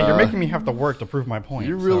 yeah, you're making me have to work to prove my point.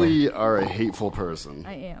 You so- really are a hateful person.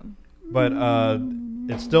 I am. But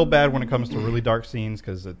it's still bad when it comes to really dark scenes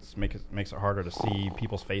because makes it harder to see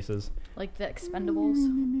people's faces. Like the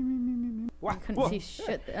Expendables. What? You couldn't see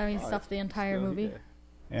shit. I mean, stuff the entire movie.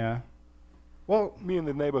 Yeah. Well, Me and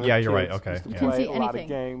the neighborhood. Yeah, you're right, kids okay, used to yeah. You couldn't play see a lot of anything.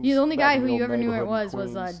 games The only back guy in who the you old ever knew it neighborhood in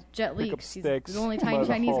was Queens. Jet Li. Pick up 'Cause he's sticks, the only tiny mother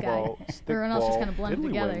Chinese guy. hobo, stick Everyone else just ball, kind of blended diddly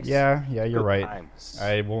together. wings. yeah, you're Good right. times.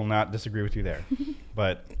 I will not disagree with you there.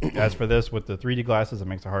 But as for this, with the 3D glasses, it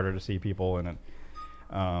makes it harder to see people, and it.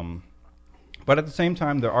 But at the same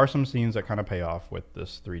time, there are some scenes that kind of pay off with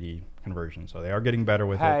this 3D conversion, so they are getting better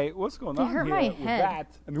with it. Hey, what's going They on hurt here my with head. that?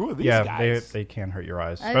 And who are these Yeah, guys? they can hurt your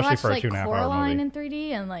eyes, I especially watched for a like 2.5 hour Coraline movie. in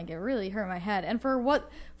 3D, and like it really hurt my head. And for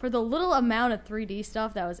the little amount of 3D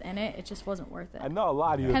stuff that was in it, it just wasn't worth it. I know a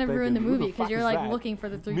lot of you Kind of are ruined the thinking, who movie fuck because you're is like that? looking for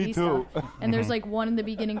the 3D Me too. stuff, and there's like one in the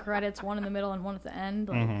beginning credits, one in the middle, and one at the end.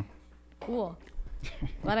 Like, cool.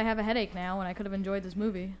 Glad I have a headache now, when I could have enjoyed this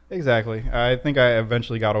movie. Exactly. I think I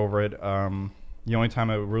eventually got over it. The only time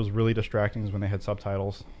it was really distracting is when they had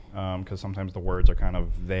subtitles, because sometimes the words are kind of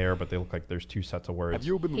there, but they look like there's two sets of words. Have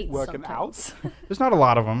you been Hate working subtitles. out? There's not a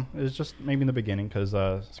lot of them. It's just maybe in the beginning, because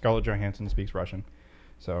Scarlett Johansson speaks Russian.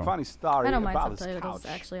 So Funny story I don't mind about this subtitles,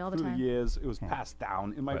 couch. actually, all the Through time. the years, it was passed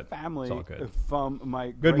down in my But family it's all good. from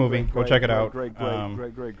my Good movie. Go check it out. Great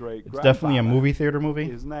it's definitely a movie theater movie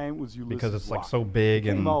His name was Ulysses because it's like Watt. so big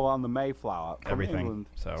Came and over on the Mayflower from everything, England,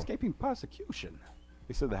 so. escaping persecution.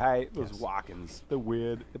 They said, hey, those Watkins, they're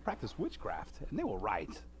weird. They practice witchcraft, and they were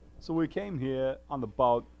right. So we came here on the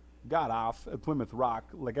boat, got off at Plymouth Rock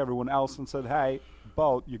like everyone else, and said, hey,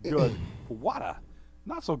 boat, you're good for water,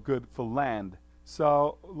 not so good for land.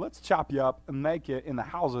 So let's chop you up and make it into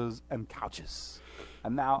houses and couches.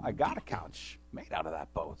 And now I got a couch made out of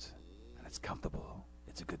that boat, and it's comfortable.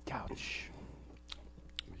 It's a good couch.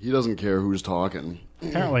 He doesn't care who's talking.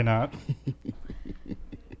 apparently not.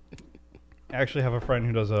 I actually have a friend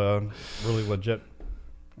who does a really legit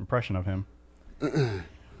impression of him. Can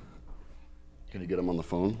you get him on the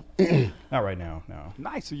phone? Not right now, no.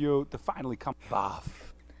 Nice of you to finally come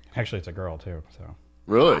off. Actually, it's a girl too. So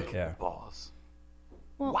Really? yeah. Balls.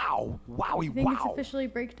 Well, Wow. Wowie, I think it's wow. officially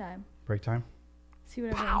break time. Break time. See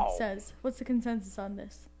what everyone Pow. says. What's the consensus on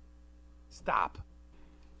this? Stop.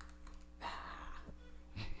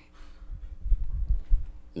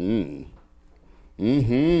 Mm.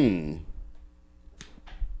 Mm-hmm.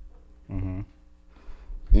 Mm-hmm.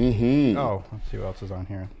 Mm-hmm. Oh, let's see what else is on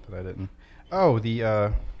here that I didn't. Oh,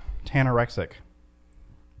 the Tanorexic.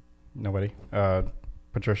 Nobody.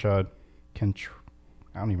 Patricia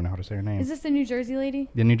I don't even know how to say her name. Is this the New Jersey lady?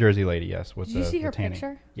 The New Jersey lady, yes. With Did you see the her tanning.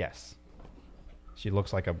 picture? Yes. She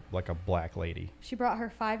looks like a black lady. She brought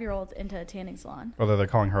her 5-year-old into a tanning salon. Although they're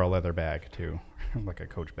calling her a leather bag too, like a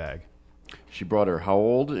Coach bag. She brought her how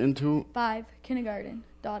old into? 5, kindergarten,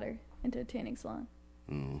 daughter, into a tanning salon.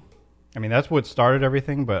 Mm. I mean, that's what started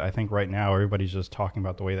everything, but I think right now everybody's just talking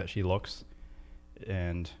about the way that she looks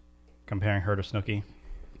and comparing her to Snooki.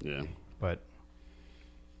 Yeah. But,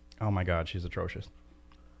 oh my God, she's atrocious.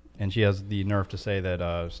 And she has the nerve to say that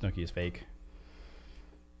Snooki is fake.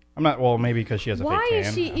 I'm not, well, maybe because she has a Why fake tan.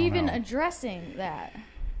 is she I don't even know. addressing that?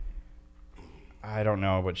 I don't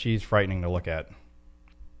know, but she's frightening to look at.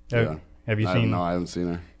 Yeah. Have you seen? No, I haven't seen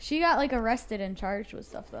her. She got like arrested and charged with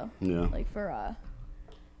stuff though. Yeah. Like for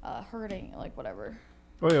hurting, like whatever.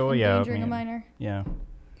 Oh yeah. Endangering a minor. Yeah.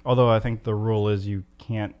 Although I think the rule is you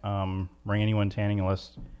can't bring anyone tanning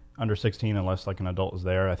unless under 16, unless like an adult is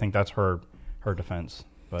there. I think that's her defense.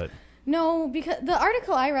 But No, because the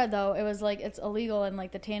article I read though, it was like it's illegal and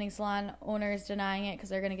like the tanning salon owner is denying it because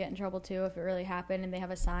they're gonna get in trouble too if it really happened and they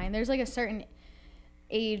have a sign. There's like a certain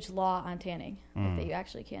age law on tanning like, that you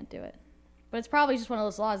actually can't do it. But it's probably just one of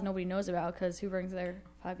those laws nobody knows about because who brings their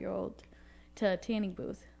 5-year-old to a tanning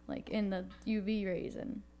booth like in the UV rays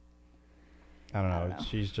and I don't know.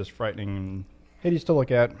 She's just frightening and hideous to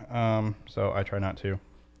look at. So I try not to.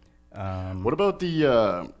 What about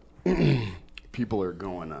the people are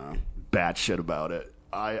going batshit about it.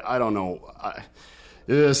 I don't know.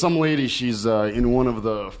 Some lady, she's in one of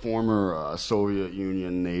the former Soviet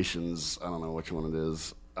Union nations. I don't know which one it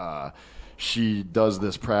is. She does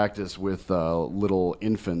this practice with little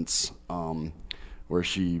infants where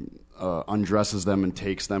she undresses them and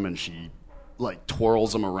takes them, and she like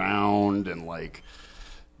twirls them around and like,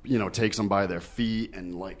 you know, takes them by their feet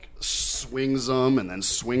and like swings them and then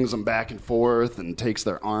swings them back and forth and takes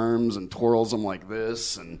their arms and twirls them like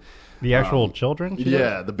this. And the actual children?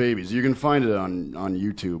 Yeah, the babies. You can find it on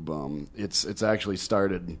YouTube. It's actually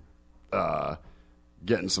started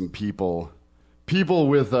getting some people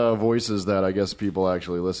with voices that I guess people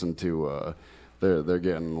actually listen to. They're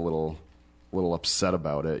getting a little upset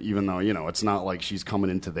about it, even though, you know, it's not like she's coming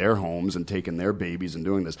into their homes and taking their babies and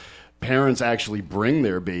doing this. Parents actually bring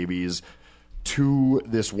their babies to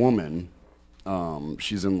this woman.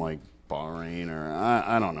 She's in like Bahrain or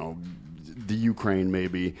I don't know, the Ukraine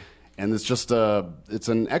maybe. And it's just it's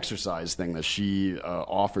an exercise thing that she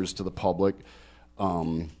offers to the public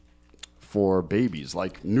for babies,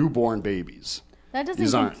 like newborn babies. That doesn't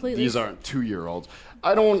These aren't 2-year-olds.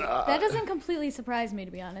 I don't. That doesn't completely surprise me,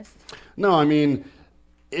 to be honest. No, I mean,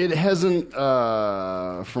 it hasn't.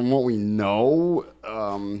 From what we know,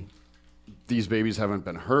 these babies haven't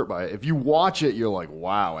been hurt by it. If you watch it, you're like,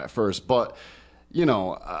 wow, at first, but. You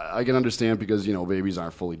know, I can understand because, you know, babies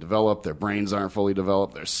aren't fully developed, their brains aren't fully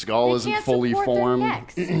developed, their skull isn't fully formed.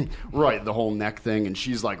 Right, the whole neck thing, and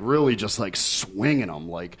she's like really just like swinging them,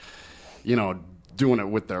 like, you know, doing it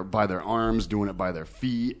with by their arms, doing it by their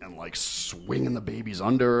feet, and like swinging the babies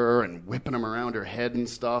under her and whipping them around her head and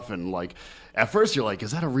stuff. And like, at first you're like,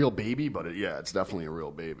 is that a real baby? But yeah, it's definitely a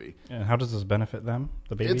real baby. And how does this benefit them,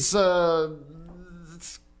 the babies?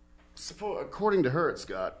 It's according to her, it's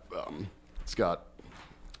got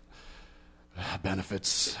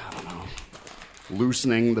benefits. I don't know,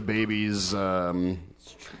 loosening the baby's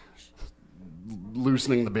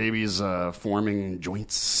forming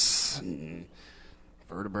joints and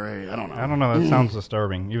vertebrae. I don't know. That sounds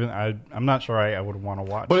disturbing. Even I'm not sure I would want to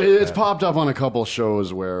watch. But it's popped up on a couple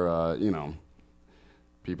shows where you know,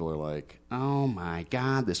 people are like, "Oh my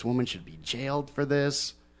God, this woman should be jailed for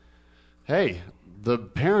this." Hey, the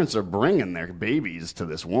parents are bringing their babies to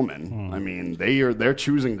this woman. I mean, they're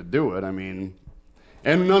choosing to do it. I mean,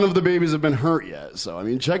 and none of the babies have been hurt yet. So I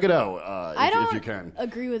mean, check it out if you can. I don't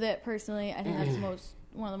agree with it personally. I think that's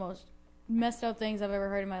one of the most messed up things I've ever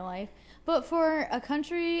heard in my life. But for a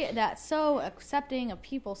country that's so accepting of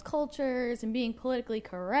people's cultures and being politically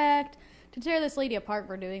correct, to tear this lady apart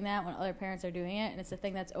for doing that when other parents are doing it, and it's a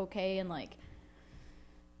thing that's okay and like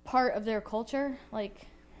part of their culture, like,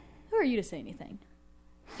 who are you to say anything?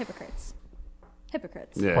 Hypocrites.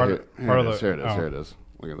 Yeah, here it is.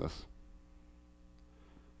 Look at this.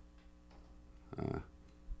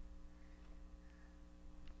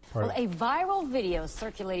 Well, a viral video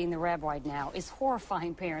circulating the web right now is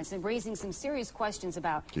horrifying parents and raising some serious questions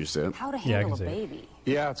about how to handle a baby.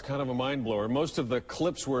 Yeah, it's kind of a mind blower. Most of the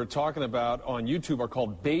clips we're talking about on YouTube are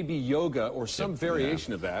called baby yoga or some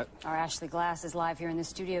variation of that. Our Ashley Glass is live here in the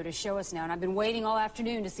studio to show us now, and I've been waiting all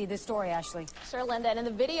afternoon to see this story, Ashley. Sure, Linda, and in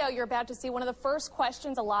the video you're about to see one of the first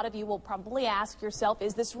questions a lot of you will probably ask yourself,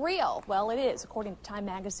 is this real? Well, it is, according to Time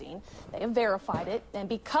Magazine. They have verified it, and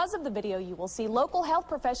because of the video you will see, local health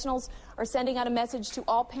professionals are sending out a message to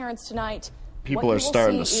all parents tonight. People are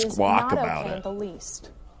starting to squawk about it. The least.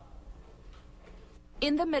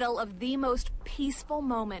 In the middle of the most peaceful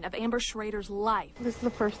moment of Amber Schrader's life. This is the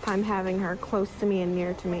first time having her close to me and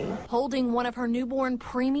near to me. Holding one of her newborn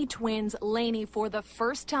preemie twins, Lainey, for the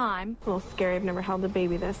first time. A little scary. I've never held a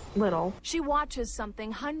baby this little. She watches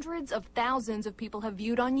something hundreds of thousands of people have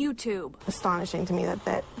viewed on YouTube. Astonishing to me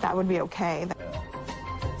that would be okay.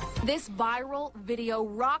 This viral video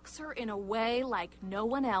rocks her in a way like no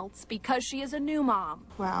one else because she is a new mom.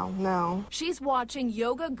 Wow, no. She's watching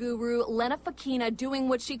yoga guru Lena Fakina doing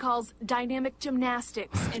what she calls dynamic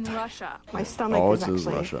gymnastics in Russia. My stomach is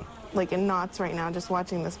actually like in knots right now just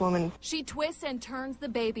watching this woman. She twists and turns the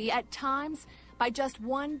baby at times by just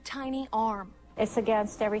one tiny arm. It's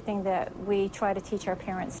against everything that we try to teach our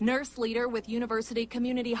parents. Nurse leader with University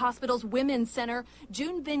Community Hospital's Women's Center,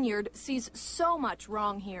 June Vineyard, sees so much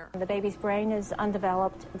wrong here. The baby's brain is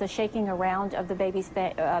undeveloped, the shaking around of the baby's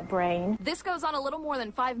brain. This goes on a little more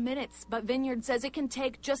than 5 minutes, but Vineyard says it can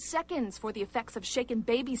take just seconds for the effects of shaken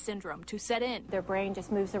baby syndrome to set in. Their brain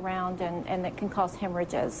just moves around and it can cause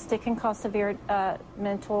hemorrhages. It can cause severe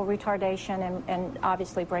mental retardation and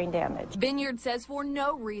obviously brain damage. Vineyard says for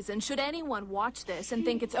no reason should anyone watch this and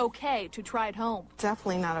think it's okay to try it home.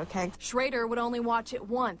 Definitely not okay. Schrader would only watch it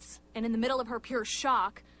once, and in the middle of her pure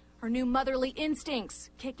shock, Her new motherly instincts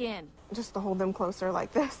kick in. Just to hold them closer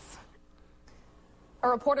like this. A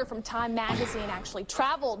reporter from Time magazine actually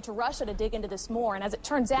traveled to Russia to dig into this more, and as it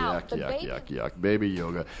turns out, Yuck. Baby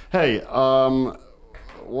yoga. Hey,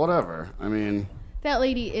 whatever. I mean... That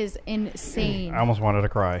lady is insane. I almost wanted to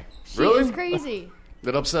cry. She is crazy.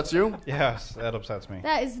 That upsets you? Yes, that upsets me.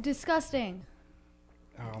 That is disgusting.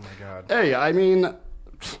 Oh, my God. Hey, I mean...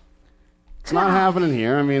 It's not happening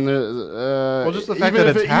here. I mean... well, just the fact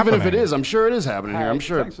that it's happening. Even if it is, I'm sure it is happening here. I'm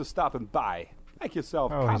sure... Thanks for stopping by. Make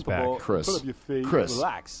yourself comfortable. Chris. Put up your feet. Chris.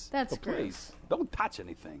 Relax. That's but please, don't touch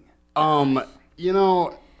anything. You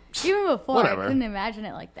know... Even before, whatever. I couldn't imagine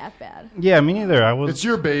it like that bad. Yeah, me neither. It's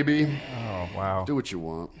your baby. Oh, wow. Do what you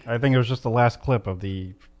want. I think it was just the last clip of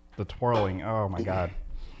the twirling. Oh, my God.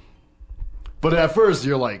 But at first,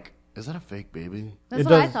 you're like, is that a fake baby? That's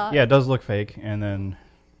what I thought. Yeah, it does look fake. And then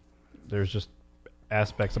there's just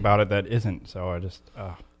aspects about it that isn't. So I just...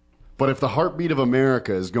 But if the heartbeat of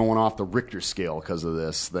America is going off the Richter scale because of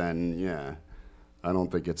this, then, yeah. I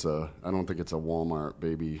don't think it's a Walmart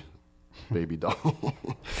baby doll.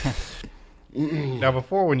 Now,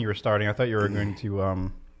 before when you were starting, I thought you were going to. I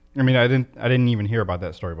mean, I didn't even hear about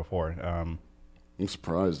that story before. I'm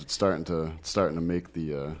surprised. It's starting to make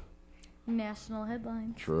the national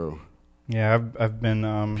headlines. True. Yeah, I've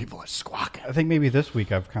been. People are squawking. I think maybe this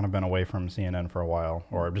week I've kind of been away from CNN for a while,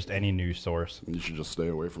 or just any news source. You should just stay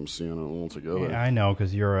away from CNN altogether. Yeah, I know,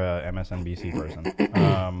 because you're a MSNBC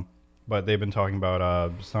person. But they've been talking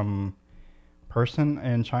about some person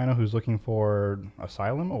in China who's looking for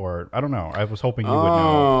asylum, or I don't know. I was hoping you would know.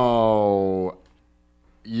 Oh,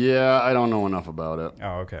 yeah, I don't know enough about it.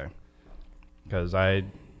 Oh, okay. Because I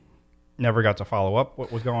never got to follow up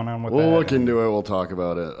what was going on with that. We'll look into it. We'll talk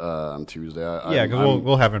about it on Tuesday. Yeah, because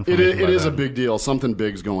we'll have information. It is a big deal. Something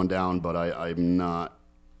big's going down, but I'm not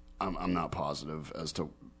positive as to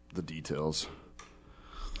the details.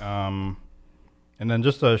 And then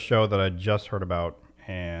just a show that I just heard about.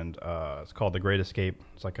 And it's called The Great Escape.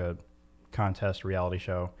 It's like a contest reality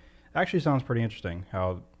show. It actually sounds pretty interesting.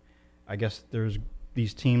 How I guess there's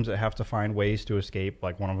these teams that have to find ways to escape.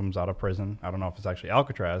 Like one of them's out of prison. I don't know if it's actually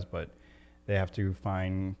Alcatraz, but they have to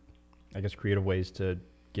find, I guess, creative ways to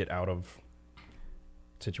get out of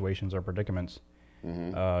situations or predicaments.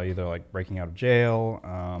 Mm-hmm. Either like breaking out of jail.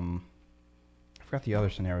 I forgot the other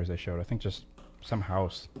scenarios they showed. I think just some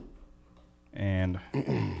house. And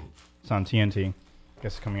it's on TNT. I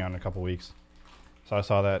guess it's coming out in a couple weeks. So I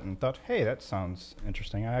saw that and thought, hey, that sounds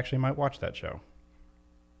interesting. I actually might watch that show.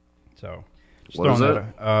 So, just what is it?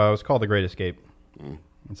 It's called The Great Escape.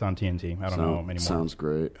 It's on TNT. I don't know anymore. Sounds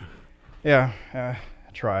great. Yeah,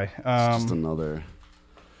 try.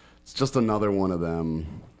 It's just another one of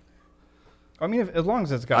them. I mean, as long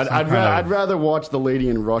as it's got. I'd rather watch the lady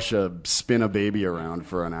in Russia spin a baby around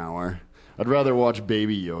for an hour. I'd rather watch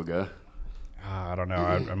baby yoga. I don't know.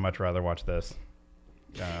 I'd much rather watch this.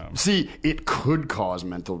 See, it could cause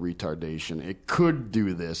mental retardation. It could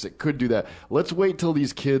do this. It could do that. Let's wait till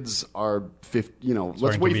these kids are,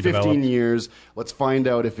 let's wait 15 years. Let's find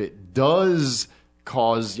out if it does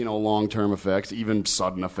cause, long-term effects, even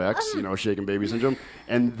sudden effects, shaken baby syndrome,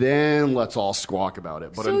 and then let's all squawk about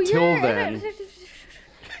it. But until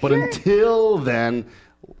then,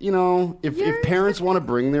 if parents want to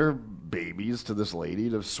bring their babies to this lady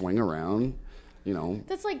to swing around,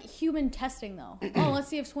 That's like human testing, though. Oh, let's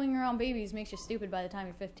see if swinging around babies makes you stupid by the time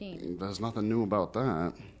you're 15. There's nothing new about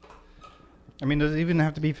that. I mean, does it even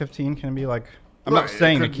have to be 15? Can it be like... I'm not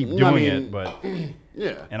saying to keep doing it, but...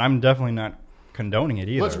 Yeah. And I'm definitely not condoning it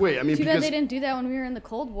either. Let's wait. I mean, too bad they didn't do that when we were in the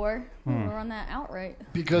Cold War. We were on that outright.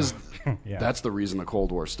 Because that's the reason the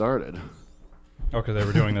Cold War started. Oh, because they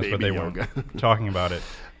were doing this, but they weren't talking about it.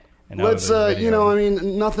 Let's,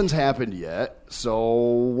 nothing's happened yet. So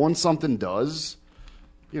once something does,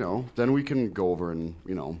 then we can go over and,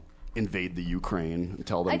 invade the Ukraine and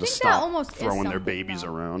tell them to stop throwing their babies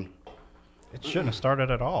around. It shouldn't have started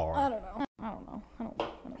at all. I don't know.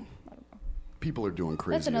 People are doing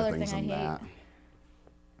crazier things than that.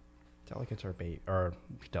 Delicates are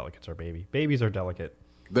baby. Babies are delicate.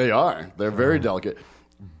 They are. They're very delicate.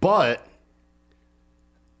 But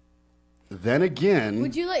then again,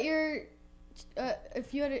 would you let your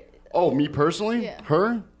if you had a... Oh, me personally? Yeah.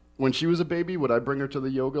 Her? When she was a baby, would I bring her to the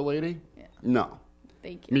yoga lady? Yeah. No.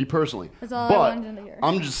 Thank you. Me personally. That's all I wanted to hear.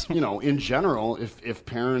 I'm just, in general, if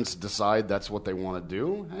parents decide that's what they want to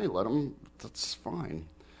do, hey, let them, that's fine.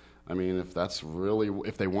 I mean, if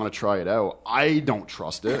they want to try it out, I don't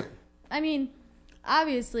trust it. I mean,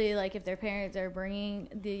 obviously, like, if their parents are bringing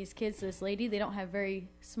these kids to this lady, they don't have very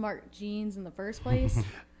smart genes in the first place.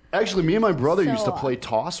 Actually, me and my brother used to play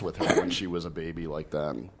toss with her when she was a baby like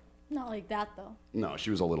that. Not like that, though. No,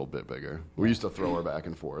 she was a little bit bigger. We used to throw her back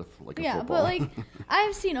and forth like a football. But like,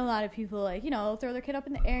 I've seen a lot of people like, throw their kid up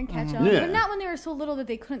in the air and catch them. Yeah. But not when they were so little that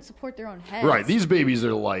they couldn't support their own heads. Right, these babies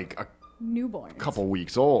are like a newborns. couple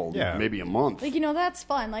weeks old, maybe a month. Like, that's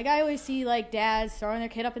fun. Like, I always see, like, dads throwing their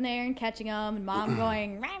kid up in the air and catching them, and mom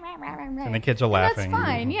going, rah, rah, rah, rah, rah. And the kids are laughing. And that's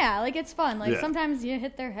fine, yeah. Like, it's fun. Like, sometimes you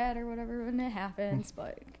hit their head or whatever when it happens,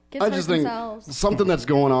 but kids hurt themselves. Think something that's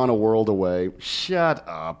going on a world away, shut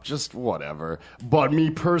up, just whatever. But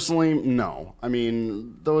me personally, no. I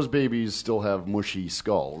mean, those babies still have mushy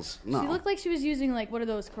skulls. No. She looked like she was using, like, what are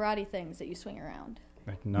those karate things that you swing around?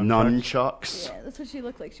 Like nunchucks? Yeah, that's what she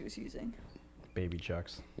looked like she was using. Baby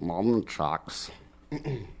chucks. Nunchucks.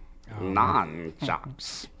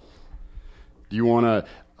 Nunchucks. Do you want to,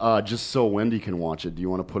 just so Wendy can watch it, do you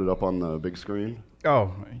want to put it up on the big screen?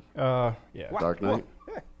 Oh, yeah. Dark Knight?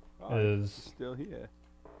 Is still here.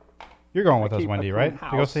 You're going with us, Wendy, right?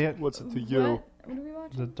 To go see it? What's it to you? What are we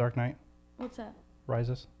watching? The Dark Knight What's that?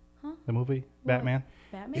 Rises. Huh? The movie? Batman?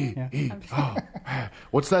 Batman? Yeah. I'm just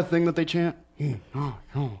What's that thing that they chant? Who?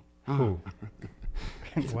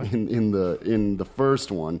 What? In the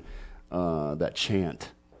first one, that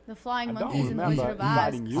chant. The flying monkeys in the Wizard of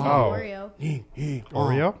Oz. Oreo.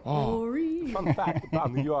 Oreo? Fun fact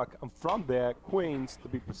about New York. I'm from there, Queens, to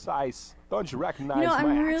be precise. Don't you recognize my I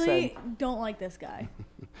really accent? don't like this guy.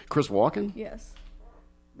 Chris Walken? Yes.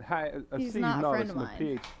 Hi, He's see not you a friend notice of my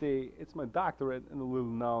mine. PhD. It's my doctorate in the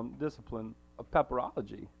little-known discipline of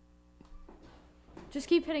pepperology. Just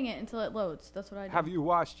keep hitting it until it loads. That's what I do. Have you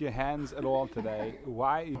washed your hands at all today?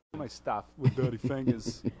 Why are you doing my stuff with dirty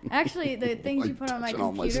fingers? Actually, the things you put on my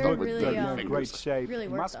computer really, great shape. really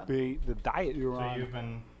work, Must though. be the diet you're on. So you've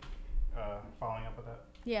been following up with that?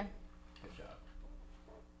 Yeah. Good job.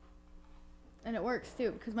 And it works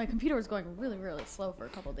too, because my computer was going really, really slow for a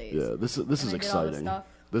couple days. Yeah, this is And I did all this exciting. stuff.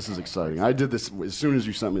 This is exciting. I did this as soon as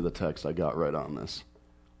you sent me the text. I got right on this.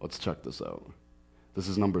 Let's check this out. This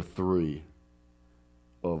is number 3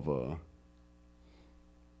 of oh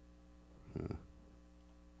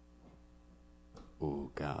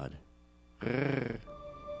God. There's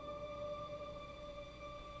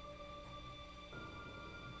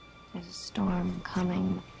a storm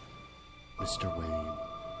coming. Mr. Wayne,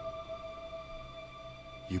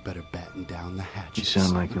 you better batten down the hatches. You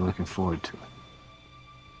sound like you're looking forward to it.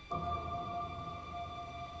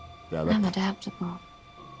 Yeah, I'm adaptable.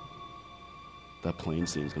 that plane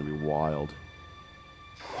scene's gonna be wild.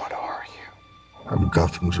 What are you? I'm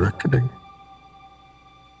Gotham's reckoning.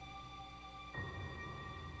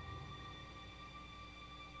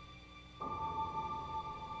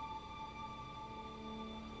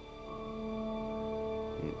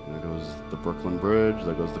 There goes the Brooklyn Bridge.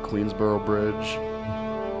 There goes the Queensboro Bridge.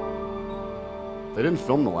 They didn't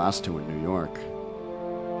film the last two in New York.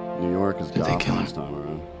 New York is Gotham this time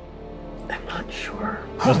around. I'm not sure.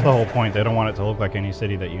 That's the whole point. They don't want it to look like any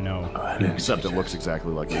city that you know. Except it looks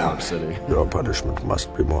exactly like New York City. Your punishment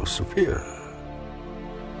must be more severe.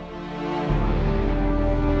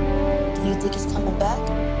 Do you think he's coming back?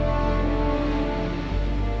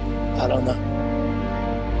 I don't know.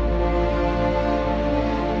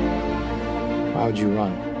 Why would you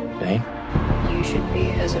run, Bane? You should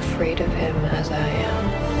be as afraid of him as I am.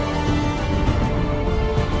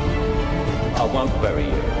 I won't bury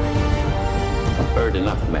you. I've buried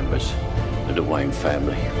enough members of the Wayne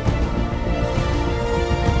family.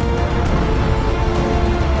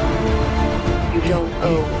 You don't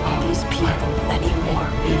owe these people anymore.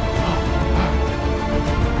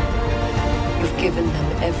 You've given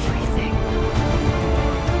them everything.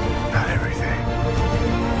 Not everything.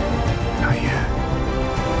 Not yet.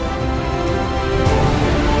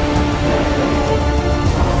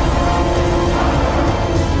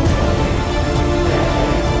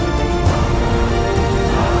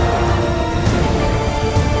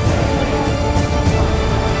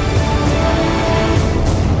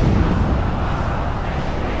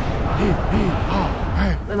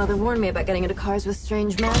 My mother warned me about getting into cars with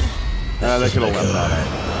strange men. They could have left that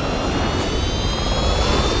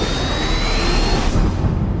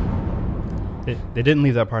out. They didn't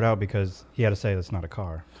leave that part out because he had to say it's not a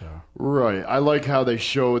car. So. Right. I like how they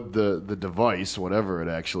showed the device, whatever it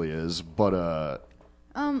actually is. But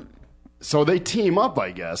so they team up, I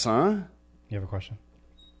guess, huh? You have a question?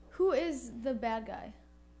 Who is the bad guy?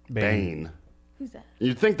 Bane. Who's that?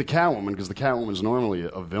 You'd think the Catwoman, because the Catwoman's normally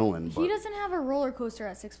a villain. But He doesn't have a roller coaster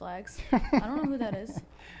at Six Flags. I don't know who that is.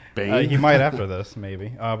 Bane. He might after this,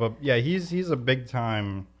 maybe. But yeah, he's a big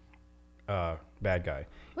time bad guy.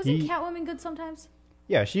 Wasn't Catwoman good sometimes?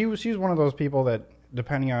 Yeah, she's one of those people that,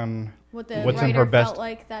 depending on What the what's in writer her best, felt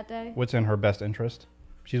like that day? what's in her best interest.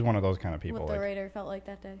 she's one of those kind of people. What the like, writer felt like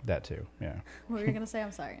that day. That too, yeah. What were you gonna say?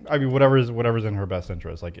 I'm sorry. I mean, whatever's in her best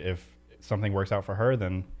interest. Like if something works out for her,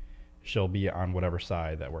 then she'll be on whatever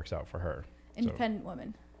side that works out for her. Independent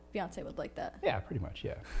woman. Beyonce would like that. Yeah, pretty much,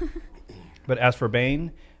 yeah. But as for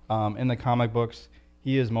Bane, in the comic books,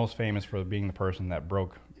 he is most famous for being the person that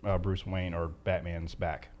broke Bruce Wayne or Batman's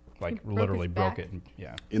back. Like literally broke it.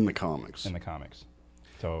 Yeah. In the comics. In the comics.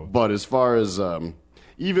 So. But as far as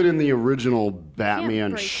even in the original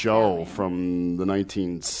Batman show from the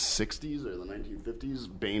 1960s or the 1950s,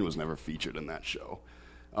 Bane was never featured in that show.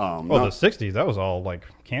 Well, the 60s, that was all like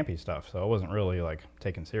campy stuff, so it wasn't really like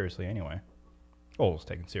taken seriously anyway. Well, it was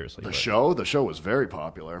taken seriously. The show was very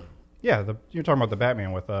popular. Yeah, you're talking about the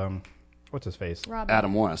Batman with what's his face?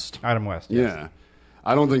 Adam West. Adam West. Yes. Yeah.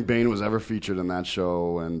 I don't think Bane was ever featured in that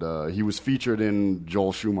show, and he was featured in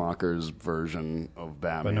Joel Schumacher's version of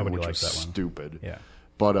Batman, which was stupid. Yeah.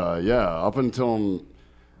 But up until,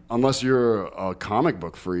 unless you're a comic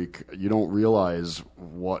book freak, you don't realize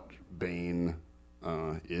what Bane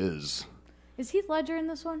is. Is Heath Ledger in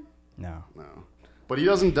this one? No. But he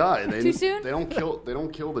doesn't die. Too soon? They don't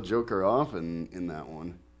kill the Joker off in that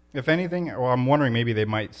one. If anything, well, I'm wondering maybe they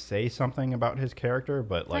might say something about his character,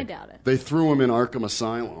 but like I doubt it. They threw him in Arkham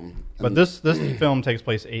Asylum. But this film takes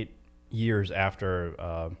place 8 years after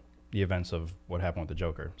the events of what happened with the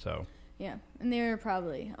Joker. So yeah, and they were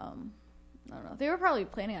probably I don't know. They were probably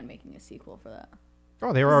planning on making a sequel for that.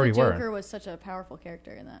 Oh, they already were. The Joker was such a powerful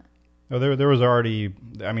character in that. No, there was already.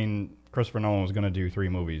 I mean, Christopher Nolan was going to do 3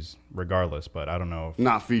 movies regardless, but I don't know if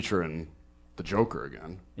not featuring the Joker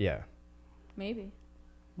again. Yeah, maybe.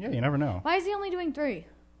 Yeah, you never know. Why is he only doing 3?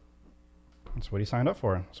 That's what he signed up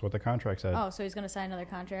for. That's what the contract said. Oh, so he's going to sign another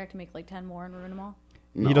contract to make like 10 more and ruin them all?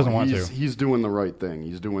 No, he doesn't want to. He's doing the right thing.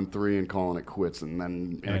 He's doing 3 and calling it quits, and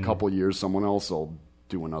then in a couple of years, someone else will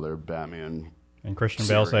do another Batman. And Christian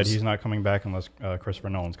Bale said he's not coming back unless Christopher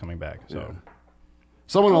Nolan's coming back. So. Yeah.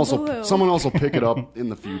 Someone else will pick it up in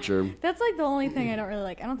the future. That's like the only thing I don't really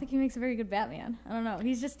like. I don't think he makes a very good Batman. I don't know.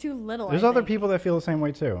 He's just too little. There's other people that feel the same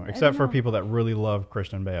way too, except for people that really love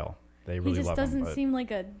Christian Bale. They really love him. He just doesn't seem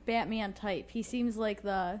like a Batman type. He seems like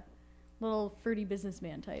the little fruity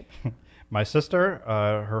businessman type. My sister,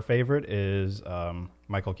 her favorite is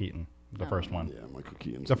Michael Keaton, the first one. Yeah, Michael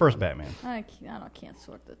Keaton. The first Batman. I can't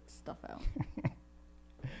sort that stuff out.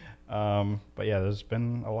 But yeah, there's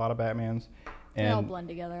been a lot of Batmans. They all blend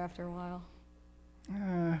together after a while.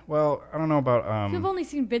 Well, I don't know about... I've only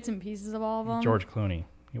seen bits and pieces of all of them. George Clooney.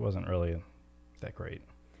 He wasn't really that great.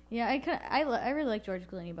 Yeah, I really like George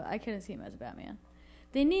Clooney, but I couldn't see him as a Batman.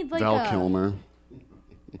 They need like Val Kilmer.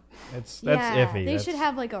 That's iffy. They should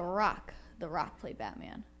have like The Rock play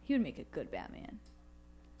Batman. He would make a good Batman.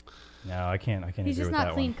 No, I can't agree with that one. He's just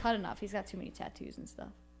not clean cut enough. He's got too many tattoos and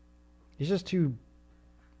stuff. He's just too...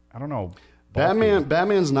 I don't know...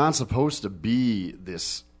 Batman's not supposed to be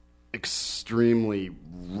this extremely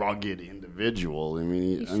rugged individual. I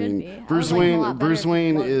mean, Bruce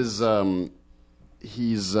Wayne is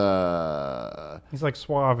he's like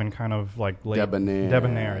suave and kind of like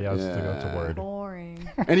debonair. Yeah, that's a word. Boring.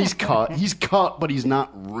 And he's cut, but he's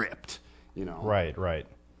not ripped. You know. Right.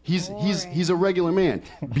 He's a regular man.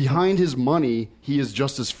 Behind his money, he is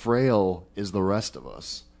just as frail as the rest of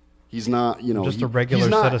us. He's not, just a regular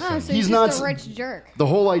citizen. Oh, so he's just a rich jerk. The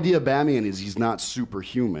whole idea of Batman is he's not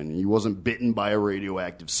superhuman. He wasn't bitten by a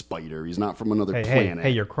radioactive spider. He's not from another planet.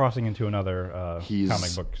 Hey, you're crossing into another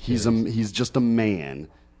comic book series. He's just a man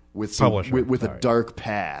with a dark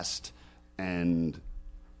past and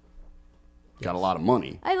got a lot of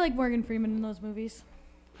money. I like Morgan Freeman in those movies.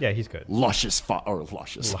 Yeah, he's good. Lucius Fox.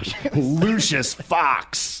 Lucius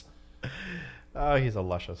Fox. Oh, he's a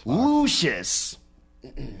luscious fox. Lucius.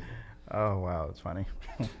 Oh wow, that's funny.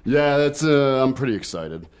 Yeah, that's. I'm pretty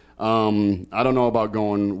excited. I don't know about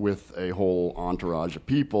going with a whole entourage of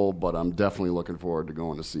people, but I'm definitely looking forward to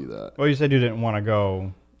going to see that. Well, you said you didn't want to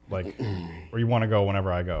go, or you want to go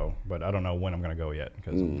whenever I go, but I don't know when I'm going to go yet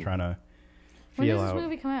because I'm trying to feel out. When does this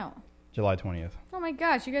movie come out? July 20th. Oh my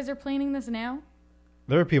gosh, you guys are planning this now?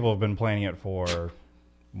 There are people who have been planning it for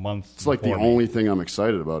months. It's like the only thing I'm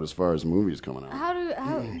excited about as far as movies coming out. How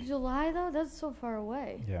July though? That's so far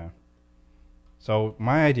away. Yeah. So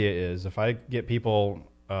my idea is if I get people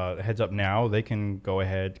heads up now, they can go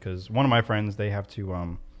ahead because one of my friends they have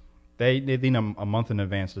to they need a month in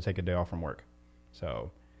advance to take a day off from work. So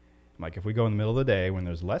like if we go in the middle of the day when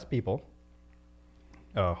there's less people,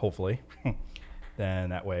 hopefully, then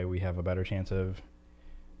that way we have a better chance of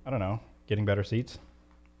getting better seats.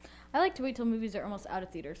 I like to wait till movies are almost out of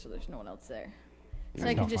theaters so there's no one else there. So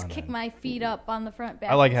I can just kick my feet up on the front back.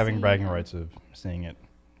 I like having bragging rights of seeing it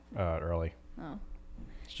early. Oh.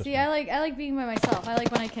 See, I like being by myself. I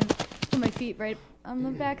like when I can put my feet right on the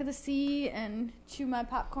back of the seat and chew my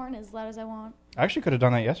popcorn as loud as I want. I actually could have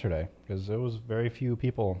done that yesterday because there was very few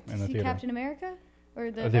people in the theater. Captain America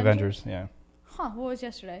or the Avengers? Yeah. Huh? What was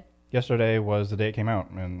yesterday? Yesterday was the day it came out,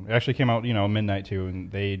 and it actually came out, midnight too, and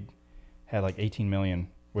they had like 18 million,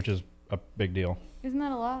 which is a big deal. Isn't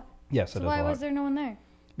that a lot? Yes, it is a lot. So why was there no one there?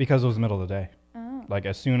 Because it was the middle of the day. Oh. Like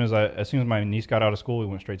as soon as my niece got out of school, we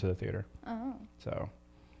went straight to the theater. Oh. So,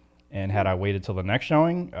 and had I waited till the next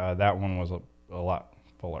showing, that one was a lot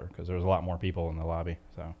fuller because there was a lot more people in the lobby.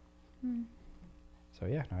 So, so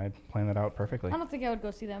yeah, I planned that out perfectly. I don't think I would go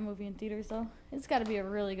see that movie in theaters though. It's got to be a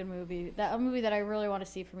really good movie. A movie that I really want to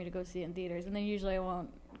see for me to go see it in theaters, and then usually I won't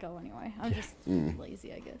go anyway. I'm just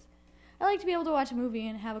lazy, I guess. I like to be able to watch a movie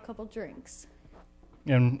and have a couple drinks.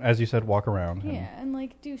 And as you said, walk around. Yeah, and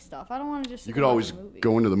like do stuff. I don't want to just. You could always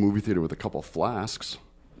go into the movie theater with a couple flasks.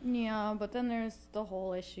 Yeah, but then there's the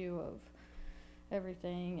whole issue of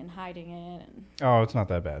everything and hiding it. And oh, it's not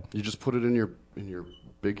that bad. You just put it in your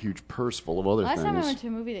big huge purse full of other things. Last time I went to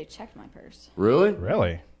a movie, they checked my purse. Really?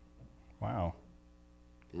 Really? Wow.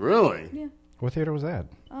 Really? Yeah. What theater was that?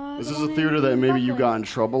 Is this a theater that maybe you got in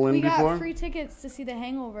trouble in before? We got free tickets to see The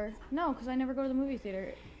Hangover. No, because I never go to the movie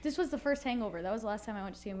theater. This was the first Hangover. That was the last time I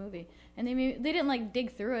went to see a movie. And they didn't like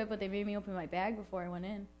dig through it, but they made me open my bag before I went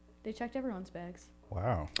in. They checked everyone's bags.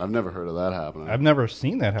 Wow. I've never heard of that happening. I've never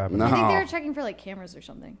seen that happen. No. I think they were checking for like cameras or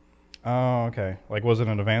something. Oh, okay. Like, was it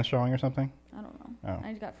an advance showing or something? I don't know. Oh. I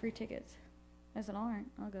just got free tickets. I said, all right,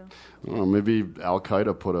 I'll go. Oh, maybe Al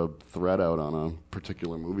Qaeda put a threat out on a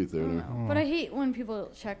particular movie theater. But I hate when people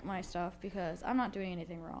check my stuff because I'm not doing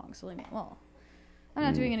anything wrong. So I'm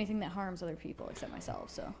not doing anything that harms other people except myself.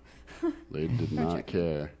 So they did not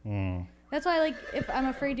care. That's why, if I'm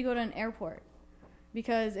afraid to go to an airport,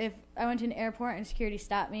 because if I went to an airport and security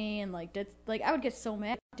stopped me and I would get so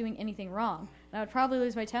mad doing anything wrong, and I would probably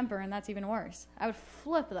lose my temper, and that's even worse. I would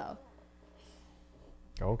flip though.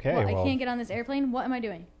 Okay. I can't get on this airplane. What am I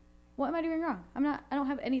doing? What am I doing wrong? I don't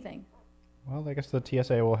have anything. Well, I guess the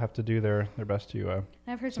TSA will have to do their best to.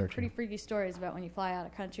 I've heard some pretty freaky stories about when you fly out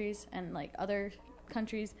of countries and other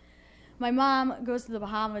countries. My mom goes to the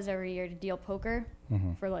Bahamas every year to deal poker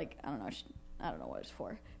for I don't know what it's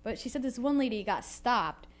for. But she said this one lady got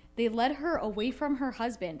stopped. They led her away from her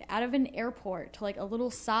husband out of an airport to a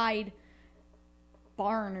little side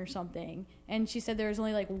barn or something, and she said there was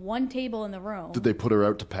only one table in the room. Did they put her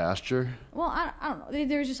out to pasture? Well, I don't know.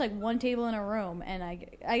 There was just one table in a room, and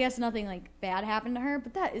I guess nothing bad happened to her,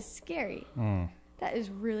 but that is scary. That is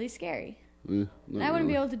really scary. And I wouldn't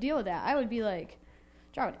be able to deal with that. I would be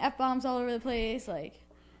dropping F-bombs all over the place.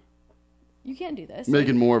 You can't do this.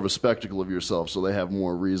 Making more of a spectacle of yourself so they have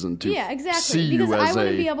more reason to see you because as I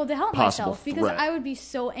wouldn't be able to help myself threat. Because I would be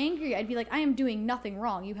so angry. I'd be I am doing nothing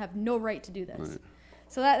wrong. You have no right to do this. Right.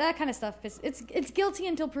 So that kind of stuff it's guilty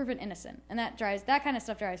until proven innocent, and that kind of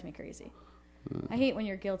stuff drives me crazy. I hate when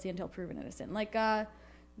you're guilty until proven innocent, the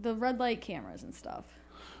red light cameras and stuff.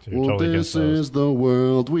 So well, totally this is the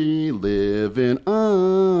world we live in.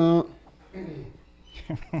 Or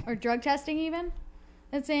drug testing even.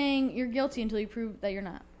 It's saying you're guilty until you prove that you're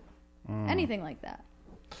not. Anything like that.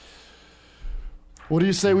 What do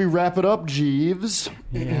you say we wrap it up, Jeeves?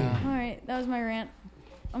 Yeah. All right, that was my rant.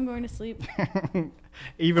 I'm going to sleep.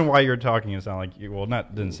 Even while you're talking, it sounded like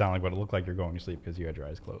didn't sound like, but it looked like you're going to sleep because you had your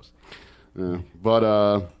eyes closed. Yeah,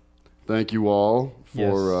 but thank you all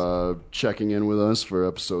for checking in with us for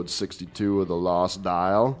episode 62 of The Lost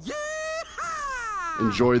Dial. Yeah!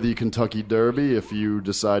 Enjoy the Kentucky Derby if you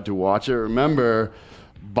decide to watch it. Remember,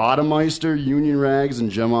 Bottomeister, Union Rags, and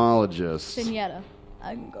Gemologists. Zenyatta.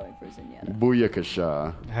 I'm going for Zenyatta.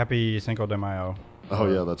 Booyakasha. Happy Cinco de Mayo. Oh,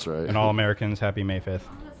 yeah, that's right. And all Americans, happy May 5th.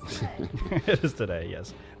 It is today,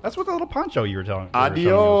 yes. That's what the little poncho you were telling me.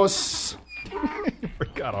 Adios.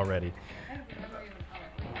 Forgot already.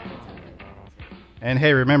 And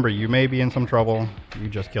hey, remember, you may be in some trouble. You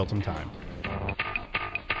just killed some time.